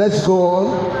 Let's go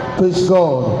on. Praise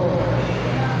God.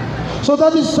 So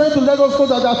that is trying to let us know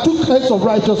that there are two kinds of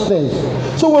righteousness.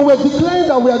 So when we're declaring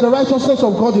that we are the righteousness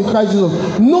of God in Christ Jesus,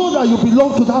 know that you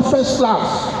belong to that first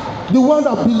class, the one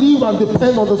that believe and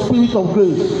depend on the Spirit of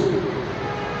grace.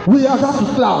 We are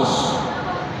that class.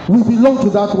 We belong to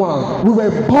that one. We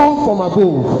were born from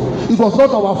above. It was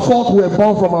not our fault we were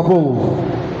born from above.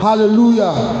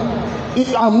 Hallelujah.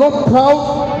 I'm not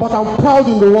proud, but I'm proud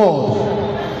in the world.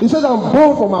 He said, I'm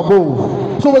born from above.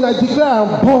 So when I declare I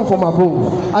am born from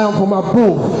above, I am from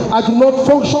above. I do not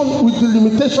function with the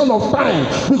limitation of time,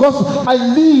 because I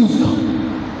live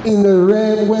in a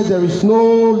realm where there is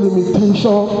no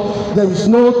limitation, there is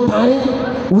no time.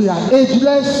 We are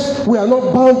ageless. We are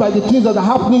not bound by the things that are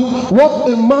happening. What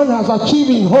a man has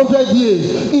achieved in 100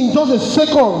 years, in just a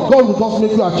second, God will just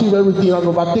make you achieve everything and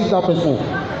overtake that person.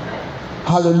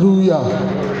 Hallelujah.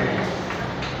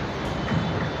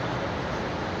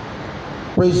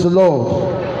 Praise the Lord.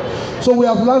 So we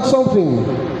have learned something.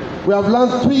 We have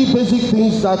learned three basic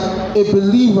things that a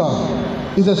believer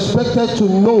is expected to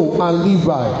know and live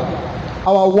by.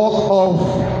 Our walk of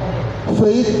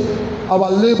faith, our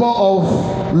labor of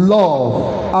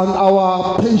love, and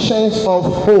our patience of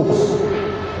hope.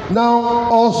 Now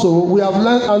also we have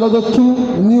learned another two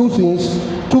new things,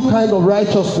 two kinds of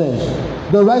righteousness.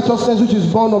 The righteousness which is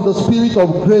born of the Spirit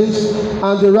of grace,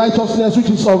 and the righteousness which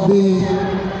is of the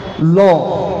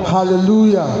law.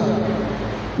 Hallelujah.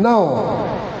 Now,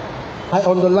 I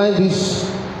underline this.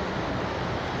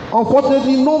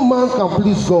 Unfortunately, no man can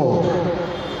please God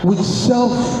with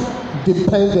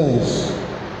self-dependence,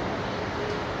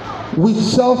 with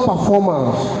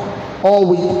self-performance, or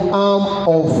with arm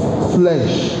of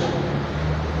flesh.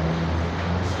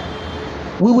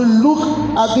 We will look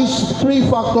at these three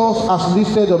factors as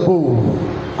listed above,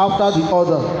 after the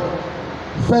order.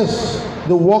 First,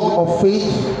 the work of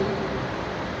faith.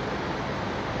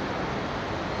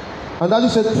 And that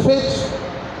is a faith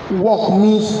work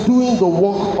means doing the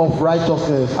work of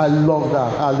righteousness. I love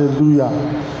that. Hallelujah.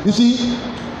 You see,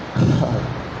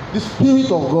 the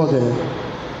Spirit of God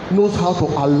knows how to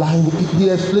align it. He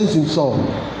explains himself.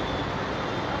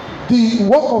 The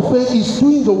work of faith is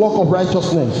doing the work of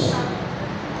righteousness,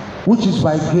 which is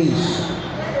by grace.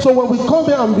 So when we come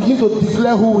here and begin to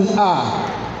declare who we are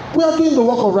doing the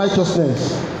work of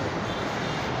righteousness.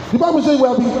 The Bible says we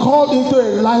have been called into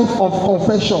a life of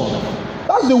confession.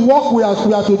 That's the work we are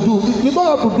to do. You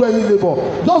don't have to do any labor.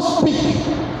 Just speak.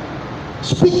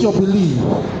 Speak your belief.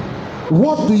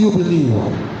 What do you believe?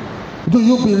 Do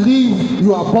you believe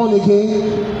you are born again?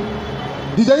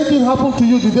 Did anything happen to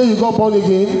you the day you got born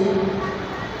again?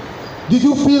 Did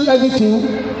you feel anything?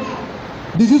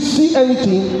 Did you see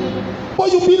anything?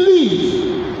 but you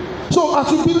believe. So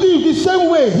as you believe, the same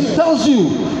way he tells you,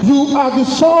 you are the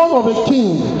son of a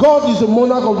king. God is the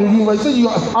monarch of the universe. He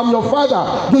says, I'm your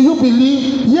father. Do you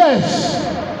believe? Yes.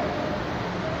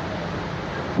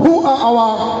 Who are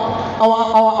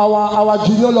our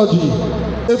genealogy?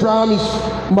 Abraham is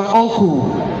my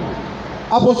uncle.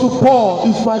 Apostle Paul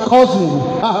is my cousin.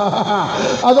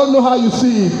 I don't know how you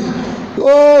see it.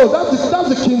 Oh, that's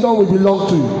the kingdom we belong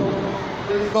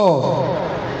to. God.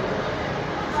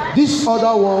 These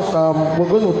other ones, we're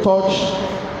going to touch.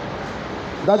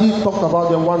 Daddy talked about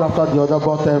them one after the other,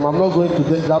 but I'm not going to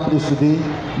that place today.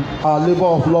 Our labor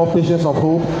of love, patience of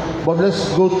hope. But let's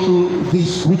go through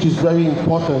this, which is very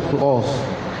important to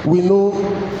us. We know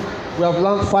we have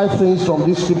learned 5 things from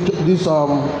this scripture,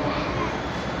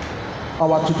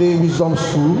 our today wisdom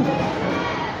school.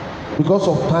 Because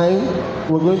of time,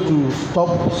 we're going to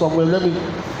stop somewhere. Let me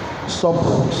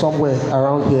stop somewhere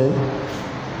around here.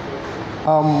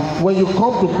 When you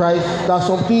come to Christ, there are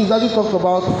some things that he talked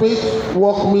about. Faith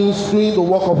work means doing the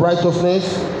work of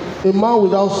righteousness. A man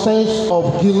without sense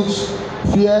of guilt,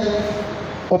 fear,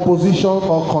 opposition,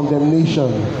 or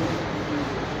condemnation.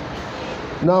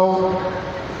 Now,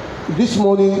 this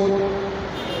morning,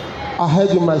 I heard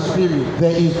in my spirit,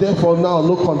 there is therefore now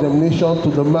no condemnation to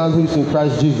the man who is in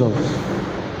Christ Jesus,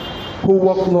 who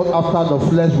walk not after the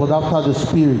flesh, but after the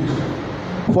Spirit.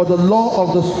 For the law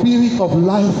of the Spirit of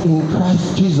life in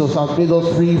Christ Jesus has made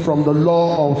us free from the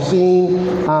law of sin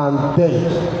and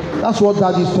death. That's what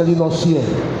Daddy is telling us here.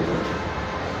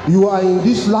 You are in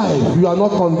this life. You are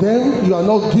not condemned. You are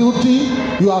not guilty.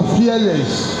 You are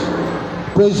fearless.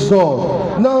 Praise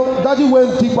God. Now, Daddy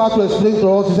went deeper to explain to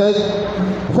us. He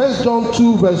said, 1 John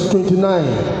 2 verse 29.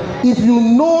 If you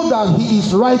know that he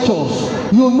is righteous,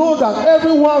 you know that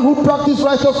everyone who practices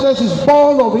righteousness is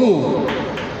born of him.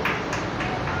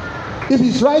 If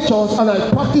he's righteous and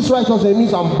I practice righteousness, it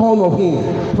means I'm born of him.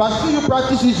 If I see you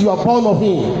practice it, you are born of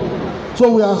him. So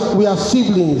we are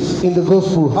siblings in the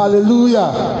gospel.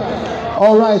 Hallelujah.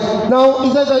 All right. Now,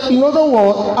 he said that in other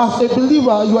words, as a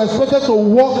believer, you are expected to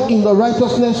walk in the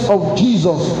righteousness of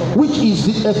Jesus, which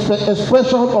is the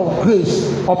expression of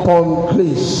grace upon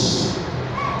grace.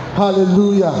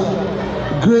 Hallelujah.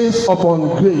 Grace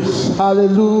upon grace.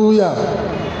 Hallelujah.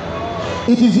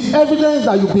 It is the evidence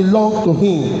that you belong to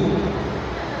him.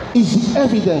 It's the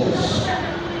evidence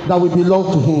that we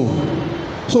belong to him.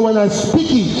 So when I speak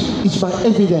it, it's my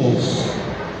evidence.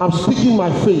 I'm speaking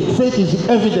my faith. Faith is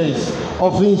the evidence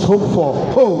of things hoped for.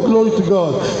 Oh, glory to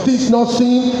God. Things not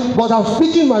seen, but I'm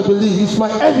speaking my belief. It's my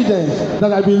evidence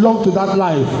that I belong to that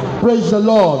life. Praise the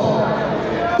Lord.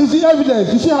 It's the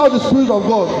evidence. You see how the Spirit of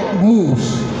God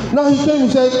moves. Now he came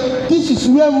and said, this is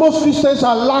where most Christians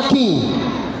are lacking.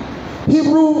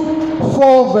 Hebrew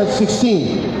 4 verse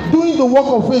 16. Doing the work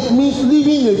of faith means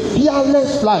living a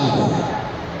fearless life.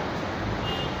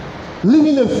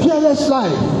 Living a fearless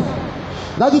life.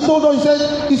 That he told us, he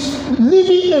said, it's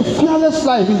living a fearless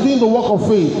life is doing the work of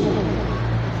faith.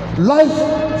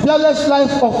 Fearless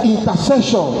life of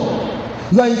intercession.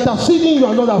 You are interceding, you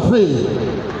are not afraid.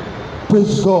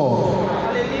 Praise God.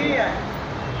 Hallelujah.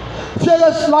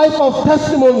 Fearless life of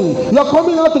testimony. You are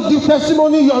coming out to give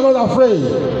testimony, you are not afraid.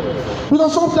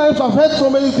 Because sometimes I've heard so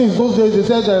many things those days. They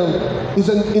said it's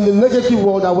in the negative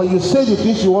world that when you say the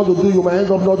things you want to do, you might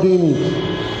end up not doing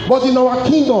it. But in our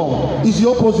kingdom, it's the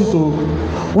opposite.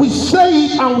 We say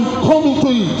it and we come into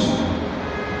it.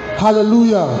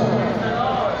 Hallelujah.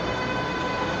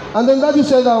 And then Daddy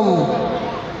said,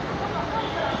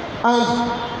 and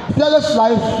fearless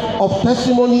life of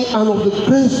testimony and of the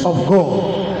grace of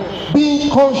God, being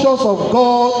conscious of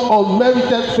God's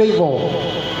unmerited favor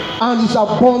and his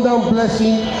abundant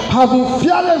blessing, having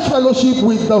fearless fellowship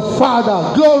with the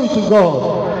Father. Glory to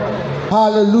God.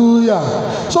 Hallelujah.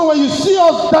 So when you see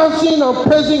us dancing and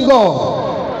praising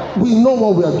God, we know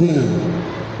what we are doing.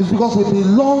 It's because we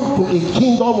belong to a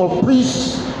kingdom of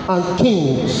priests and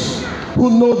kings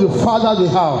who know the Father they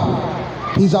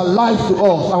have. He's alive to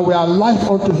us and we are alive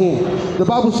unto him. The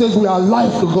Bible says we are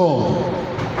alive to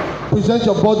God. Present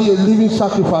your body a living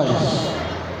sacrifice.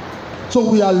 So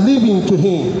we are living to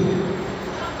him.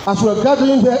 As we are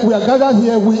gathering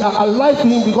here, we are alive to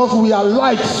him because we are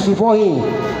lights before him.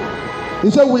 He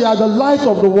said we are the light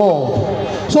of the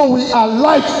world. So we are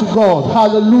lights to God.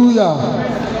 Hallelujah.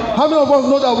 How many of us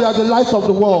know that we are the light of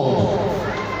the world?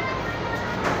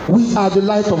 We are the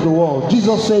light of the world.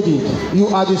 Jesus said it. You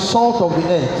are the salt of the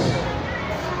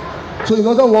earth. So in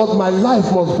other words, my life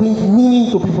must bring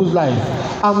meaning to people's life.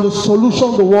 I'm the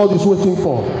solution the world is waiting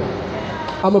for.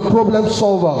 I'm a problem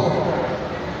solver.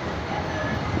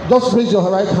 Just raise your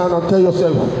right hand and tell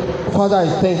yourself, Father, I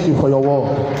thank you for your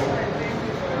word.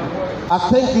 I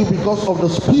thank you because of the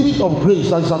spirit of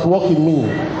grace that is at work in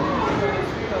me.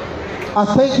 I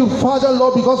thank you, Father,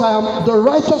 Lord, because I am the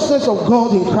righteousness of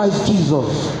God in Christ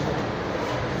Jesus.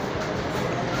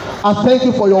 I thank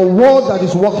you for your word that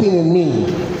is working in me,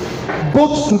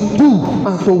 both to do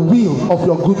and to will of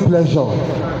your good pleasure.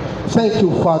 Thank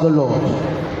you, Father, Lord.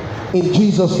 In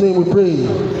Jesus' name we pray.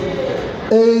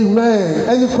 Amen.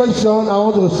 Any question? I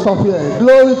want to stop here.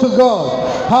 Glory to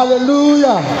God.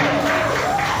 Hallelujah.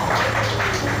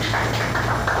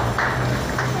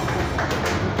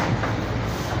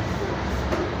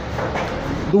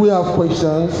 Do we have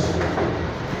questions?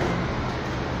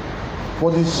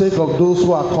 For the sake of those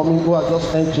who are coming, who are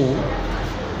just entering,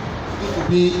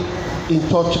 be in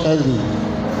touch early.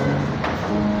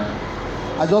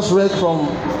 I just read from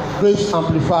Grace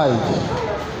Amplified.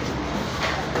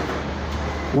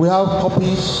 We have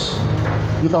copies.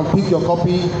 You can pick your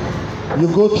copy.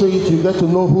 You go through it, you get to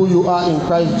know who you are in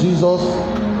Christ Jesus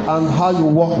and how you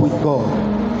walk with God.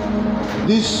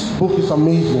 This book is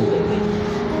amazing.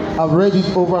 I've read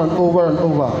it over and over and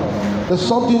over. There's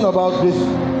something about this.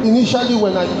 Initially,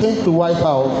 when I came to White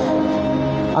House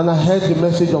and I heard the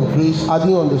message of grace, I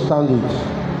didn't understand it.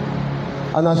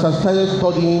 And as I started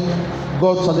studying,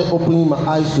 God started opening my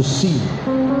eyes to see.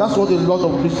 That's what a lot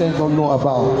of Christians don't know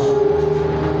about.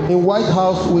 In White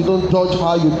House, we don't judge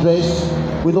how you dress.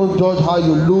 We don't judge how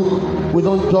you look. We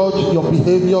don't judge your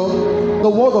behavior. The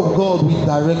Word of God will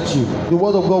direct you. The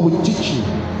Word of God will teach you.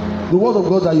 The Word of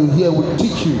God that you hear will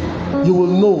teach you. You will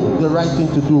know the right thing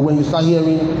to do when you start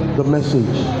hearing the message.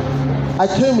 I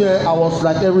came here, I was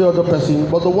like every other person,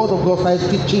 but the Word of God started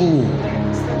teaching me.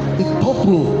 It taught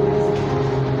me.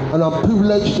 And I'm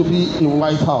privileged to be in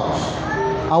White House.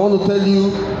 I want to tell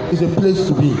you, it's a place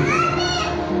to be.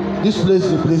 This place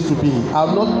is a place to be.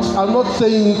 I'm not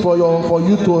saying it for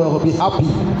you to be happy.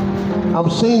 I'm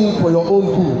saying it for your own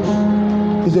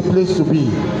good. It's a place to be.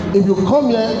 If you come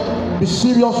here, be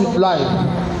serious with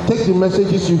life. Take the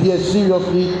messages you hear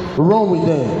seriously. Run with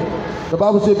them. The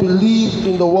Bible says, believe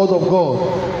in the Word of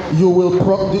God. You will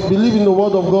believe in the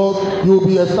Word of God. You will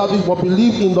be established. But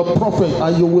believe in the prophet,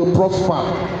 and you will prosper.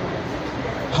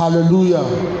 Hallelujah.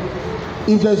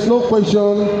 If there's no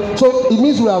question, so it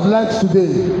means we have learned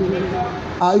today.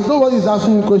 If nobody is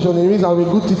asking me a question, it means I'm a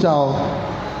good teacher.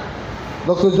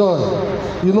 Dr.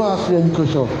 John, you don't ask me any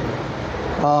question.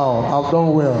 Oh, I've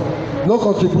done well. No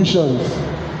contributions.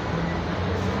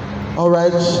 All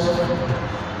right.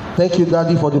 Thank you,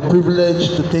 Daddy, for the privilege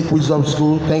to take Wisdom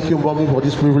School. Thank you, Mommy, for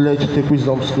this privilege to take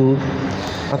Wisdom School.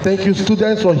 And thank you,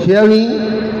 students, for hearing.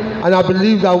 And I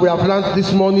believe that we have learned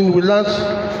this morning. We learned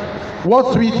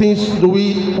what three things have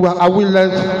we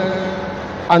learned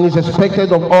and is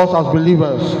expected of us as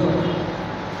believers.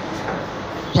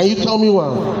 Can you tell me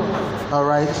one? All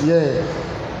right, yeah.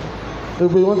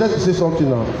 If we wanted to say something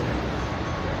now.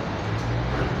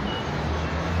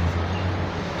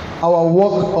 Our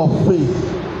work of faith.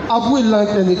 Have we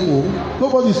learned anything?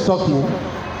 Nobody's talking.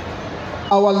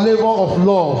 Our labor of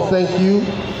love, thank you.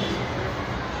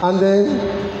 And then,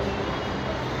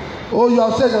 oh, you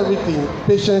have said everything.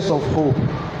 Patience of hope.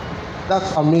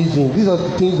 That's amazing. These are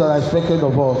the things that are expected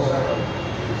of us.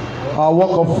 Our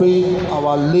work of faith,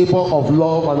 our labor of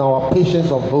love, and our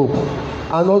patience of hope.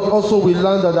 And also we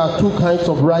learned that there are two kinds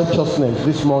of righteousness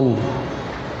this morning.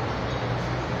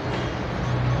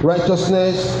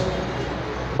 Righteousness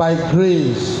by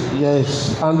grace,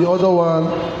 yes. And the other one,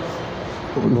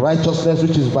 righteousness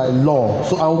which is by law.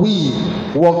 So, and we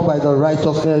walk by the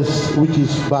righteousness which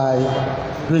is by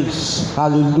grace.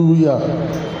 Hallelujah.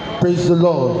 Praise the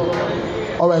Lord.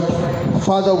 All right.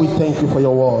 Father, we thank you for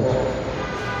your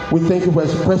word. We thank you for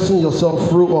expressing yourself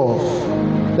through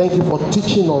us. Thank you for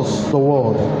teaching us the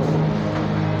word.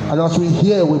 And as we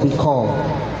hear, we become.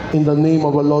 In the name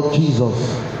of the Lord Jesus.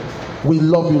 We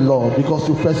love you, Lord, because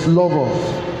you first love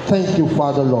us. Thank you,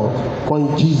 Father, Lord. For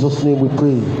in Jesus' name we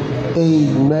pray.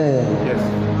 Amen. Yes.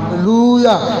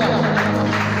 Hallelujah.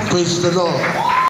 Praise the Lord.